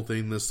revival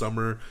thing this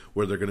summer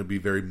where they're going to be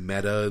very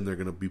meta and they're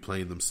going to be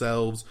playing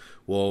themselves.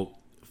 Well,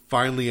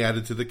 finally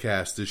added to the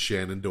cast is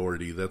Shannon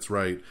Doherty. That's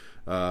right.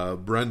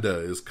 Brenda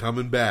is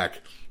coming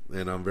back,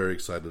 and I'm very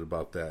excited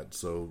about that.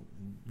 So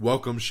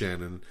welcome,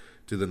 Shannon,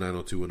 to the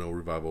 90210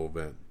 revival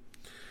event.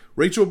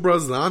 Rachel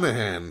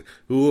Brosnahan,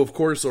 who of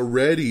course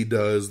already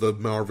does the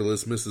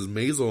marvelous Mrs.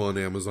 Maisel on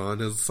Amazon,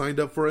 has signed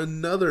up for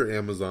another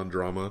Amazon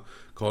drama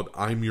called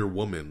I'm Your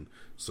Woman.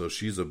 So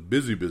she's a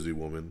busy, busy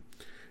woman.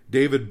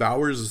 David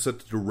Bowers is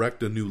set to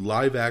direct a new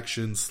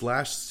live-action /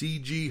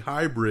 CG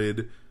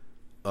hybrid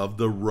of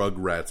the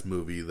Rugrats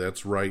movie.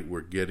 That's right,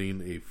 we're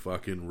getting a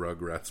fucking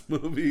Rugrats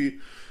movie.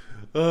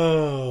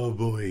 Oh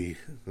boy.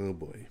 Oh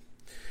boy.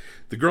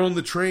 The Girl on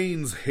the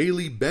Train's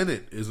Haley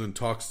Bennett is in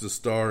talks to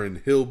star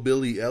in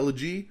Hillbilly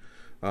Elegy.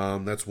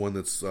 That's one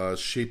that's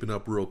shaping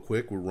up real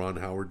quick with Ron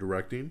Howard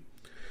directing.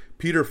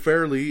 Peter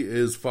Farrelly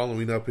is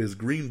following up his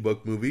Green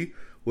Book movie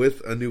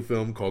with a new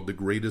film called The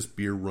Greatest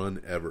Beer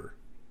Run Ever.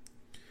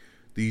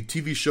 The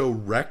TV show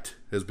Wrecked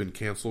has been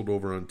canceled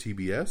over on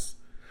TBS.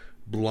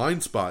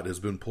 Blind Spot has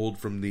been pulled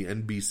from the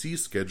NBC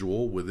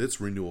schedule with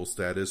its renewal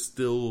status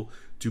still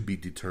to be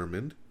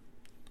determined.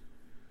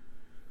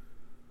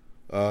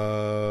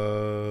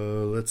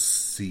 Let's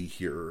see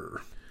here.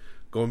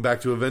 Going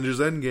back to Avengers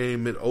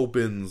Endgame, it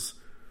opens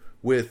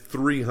with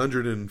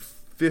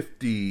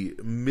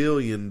 $350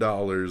 million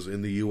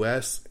in the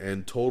US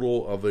and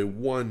total of a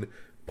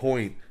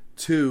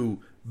 $1.2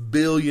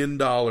 billion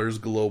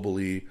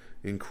globally.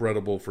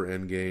 Incredible for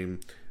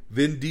Endgame.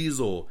 Vin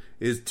Diesel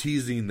is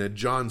teasing that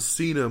John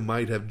Cena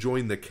might have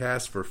joined the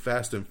cast for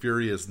Fast and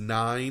Furious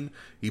 9.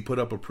 He put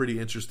up a pretty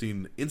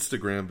interesting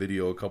Instagram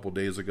video a couple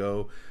days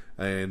ago.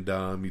 And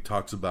he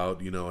talks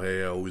about,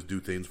 hey, I always do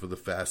things for the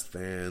Fast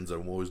fans.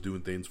 I'm always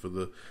doing things for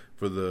the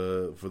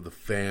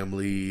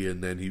family.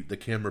 And then the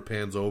camera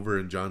pans over,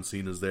 and John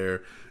Cena's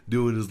there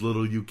doing his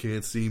little "You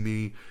Can't See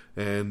Me,"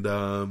 and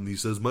he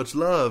says "Much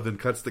love" and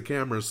cuts the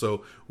camera.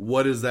 So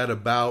what is that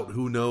about?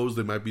 Who knows?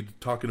 They might be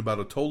talking about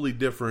a totally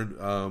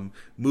different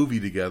movie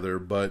together.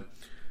 But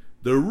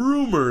the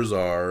rumors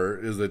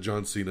is that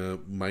John Cena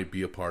might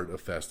be a part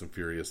of Fast and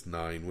Furious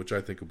 9, which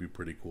I think would be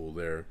pretty cool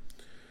there.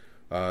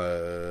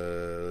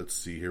 Let's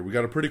see here. We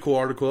got a pretty cool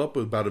article up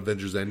about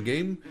Avengers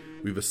Endgame.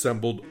 We've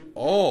assembled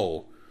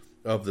all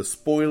of the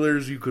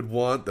spoilers you could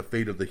want, the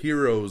fate of the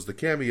heroes, the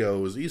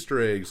cameos,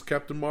 Easter eggs,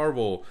 Captain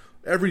Marvel,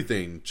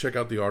 everything. Check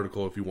out the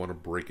article if you want to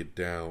break it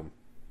down.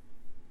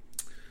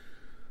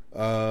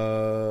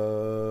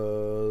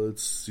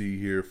 Let's see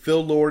here.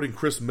 Phil Lord and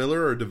Chris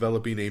Miller are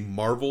developing a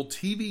Marvel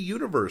TV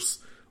universe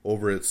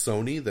over at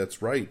Sony.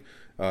 That's right.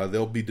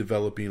 They'll be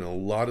developing a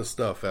lot of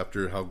stuff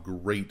after how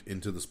great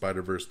Into the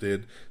Spider-Verse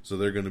did. So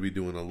they're going to be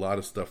doing a lot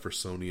of stuff for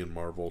Sony and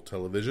Marvel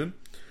Television.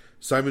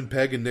 Simon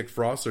Pegg and Nick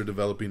Frost are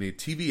developing a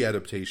TV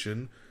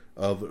adaptation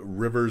of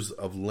Rivers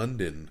of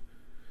London.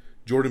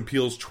 Jordan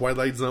Peele's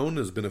Twilight Zone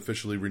has been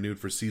officially renewed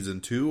for Season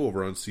 2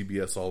 over on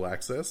CBS All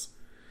Access.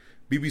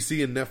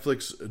 BBC and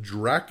Netflix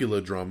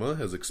Dracula drama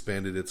has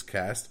expanded its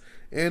cast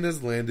and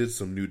has landed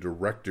some new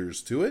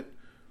directors to it.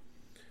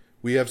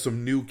 We have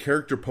some new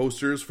character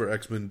posters for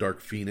X-Men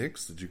Dark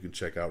Phoenix that you can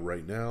check out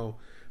right now.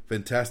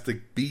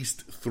 Fantastic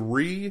Beast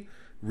 3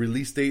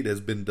 release date has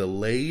been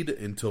delayed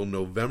until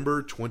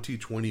November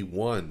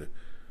 2021.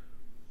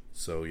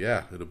 So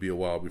yeah, it'll be a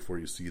while before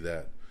you see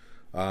that.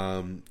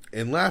 And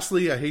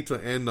lastly, I hate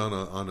to end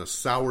on a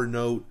sour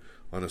note,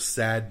 on a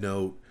sad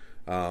note,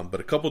 but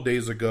a couple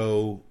days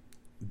ago,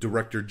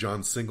 director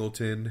John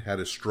Singleton had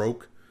a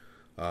stroke.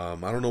 I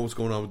don't know what's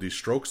going on with these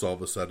strokes all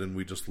of a sudden.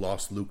 We just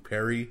lost Luke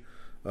Perry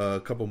a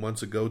couple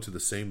months ago to the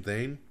same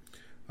thing.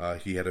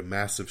 He had a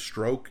massive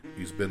stroke.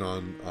 He's been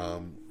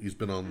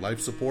on life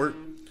support,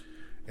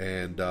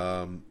 and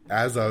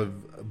as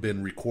I've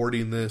been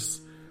recording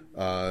this,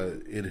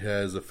 it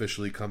has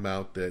officially come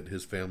out that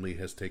his family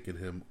has taken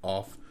him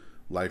off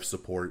life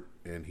support,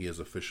 and he has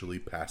officially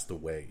passed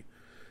away.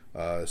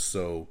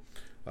 So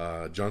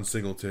John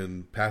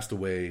Singleton passed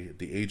away at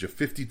the age of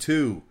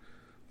 52.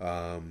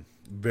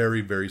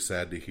 Very, very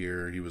sad to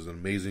hear. He was an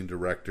amazing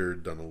director,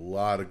 done a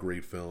lot of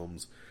great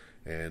films,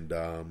 and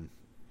I'm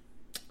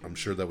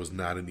sure that was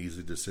not an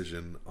easy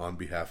decision on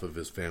behalf of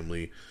his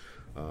family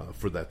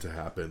for that to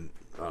happen.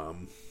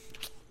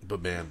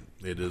 But man,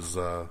 it is...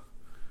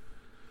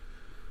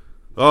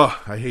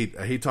 I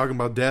hate talking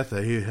about death.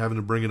 I hate having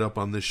to bring it up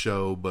on this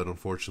show, but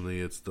unfortunately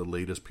it's the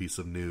latest piece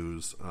of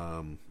news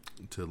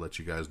to let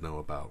you guys know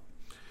about.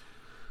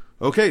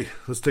 Okay,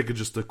 let's take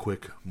just a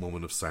quick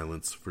moment of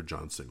silence for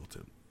John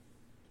Singleton.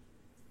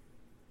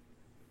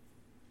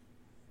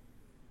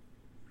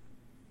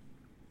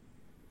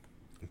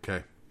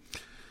 Okay.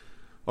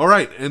 All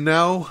right, and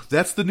now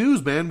that's the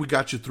news, man. We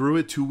got you through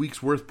it. 2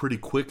 weeks worth pretty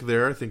quick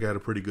there. I think I had a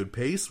pretty good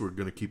pace. We're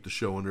going to keep the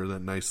show under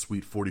that nice,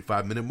 sweet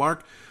 45-minute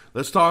mark.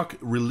 Let's talk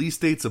release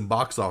dates and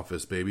box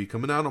office, baby.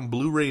 Coming out on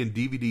Blu-ray and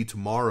DVD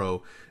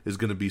tomorrow is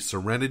going to be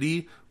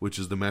Serenity, which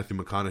is the Matthew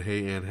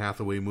McConaughey Anne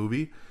Hathaway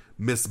movie,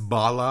 Miss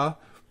Bala,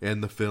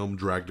 and the film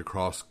Dragged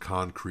Across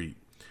Concrete.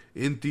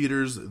 In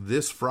theaters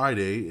this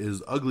Friday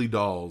is Ugly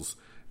Dolls,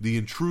 The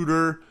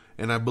Intruder,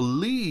 and I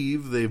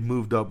believe they've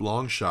moved up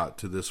Longshot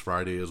to this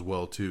Friday as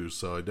well, too.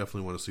 So I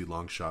definitely want to see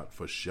Longshot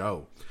for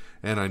show.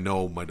 And I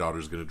know my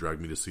daughter's going to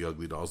drag me to see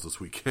Ugly Dolls this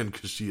weekend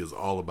because she is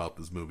all about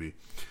this movie.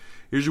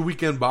 Here's your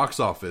weekend box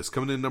office.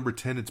 Coming in number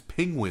 10, it's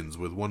Penguins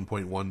with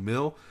 1.1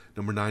 mil.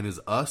 Number 9 is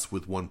Us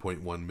with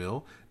 1.1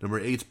 mil. Number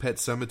 8 is Pet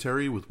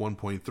Sematary with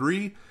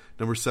 1.3.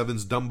 Number 7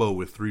 is Dumbo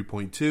with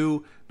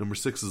 3.2. Number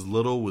 6 is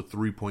Little with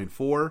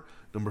 3.4.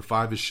 Number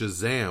 5 is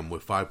Shazam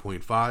with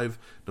 5.5.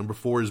 Number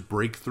 4 is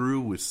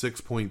Breakthrough with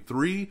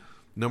 6.3.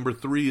 Number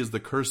 3 is The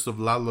Curse of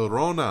La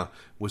Llorona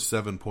with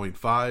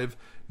 7.5.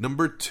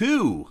 Number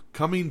 2,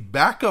 coming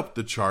back up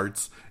the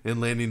charts and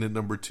landing at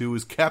number 2,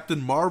 is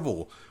Captain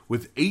Marvel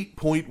with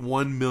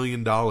 $8.1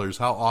 million.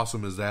 How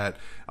awesome is that?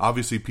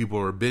 Obviously, people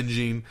are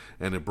binging,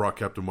 and it brought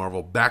Captain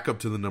Marvel back up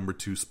to the number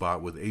 2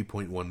 spot with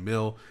 8.1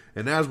 mil.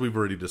 And as we've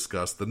already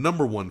discussed, the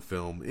number 1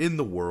 film in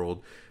the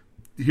world,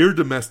 here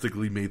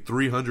domestically, made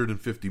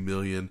 $350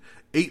 million,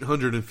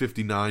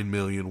 $859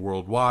 million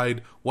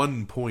worldwide,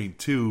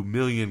 1.2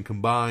 million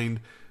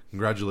combined.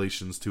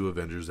 Congratulations to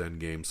Avengers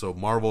Endgame. So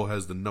Marvel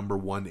has the number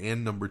 1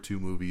 and number 2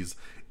 movies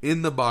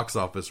in the box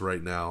office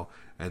right now,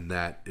 and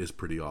that is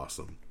pretty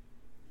awesome.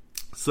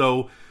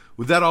 So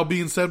with that all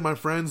being said, my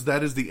friends,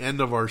 that is the end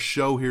of our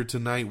show here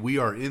tonight. We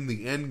are in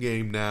the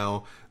Endgame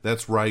now.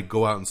 That's right.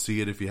 Go out and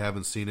see it if you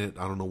haven't seen it.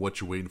 I don't know what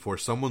you're waiting for.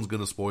 Someone's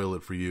going to spoil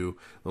it for you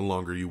the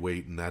longer you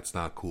wait, and that's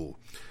not cool.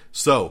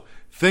 So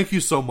thank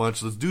you so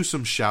much. Let's do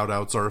some shout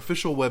outs. Our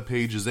official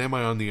webpage is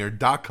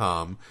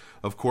amiontheair.com.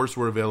 Of course,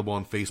 we're available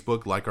on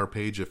Facebook. Like our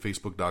page at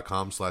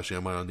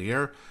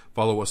facebook.com/amiontheair.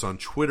 Follow us on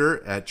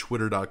Twitter at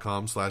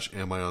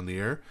twitter.com/amiontheair.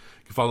 You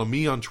can follow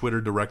me on Twitter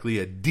directly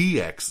at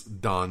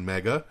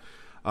DXDonMega.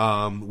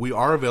 We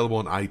are available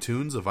on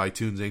iTunes. If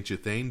iTunes ain't your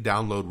thing,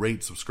 download,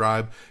 rate,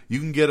 subscribe. You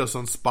can get us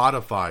on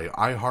Spotify,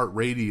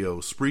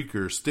 iHeartRadio,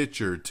 Spreaker,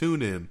 Stitcher,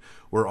 TuneIn.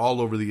 We're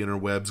all over the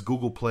interwebs.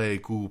 Google Play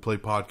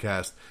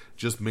Podcast.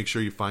 Just make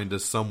sure you find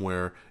us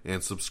somewhere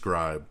and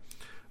subscribe.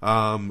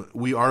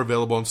 We are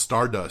available on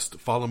Stardust.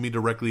 Follow me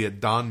directly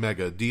at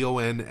DonMega,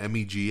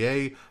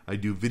 DonMega. I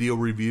do video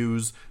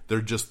reviews.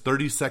 They're just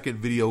 30-second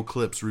video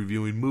clips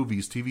reviewing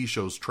movies, TV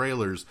shows,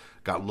 trailers.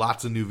 Got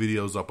lots of new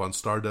videos up on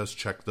Stardust.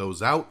 Check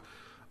those out.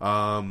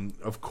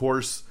 Of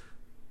course,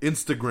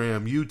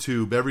 Instagram,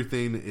 YouTube,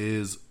 everything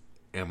is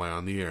Am I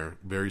on the Air?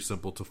 Very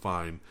simple to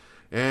find.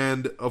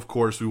 And, of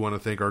course, we want to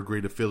thank our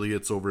great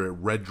affiliates over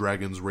at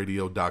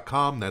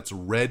reddragonsradio.com. That's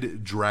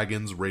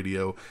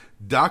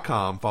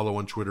reddragonsradio.com. Follow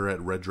on Twitter at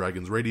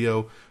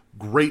reddragonsradio.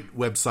 Great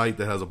website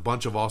that has a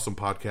bunch of awesome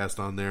podcasts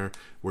on there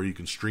where you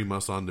can stream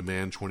us on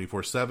demand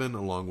 24/7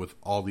 along with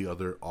all the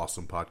other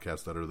awesome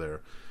podcasts that are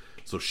there.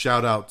 So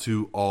shout out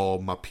to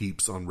all my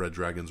peeps on Red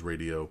Dragons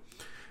Radio.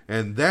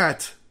 And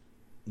that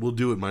will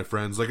do it, my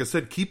friends. Like I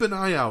said, keep an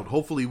eye out.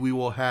 Hopefully we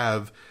will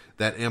have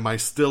that Am I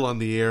Still on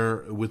the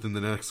Air within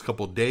the next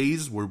couple of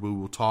days where we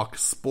will talk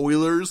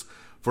spoilers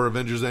for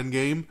Avengers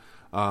Endgame.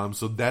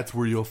 So that's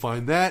where you'll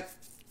find that.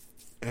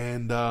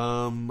 And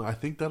I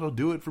think that'll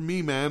do it for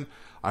me, man.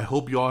 I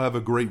hope you all have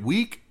a great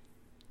week.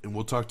 And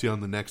we'll talk to you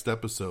on the next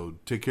episode.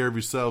 Take care of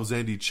yourselves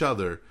and each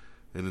other.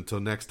 And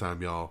until next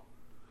time, y'all.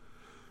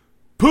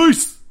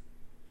 Peace!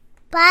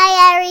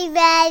 Bye,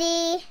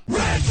 everybody.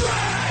 Red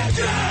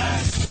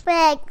Dragon!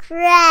 Red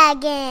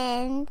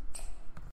Dragon.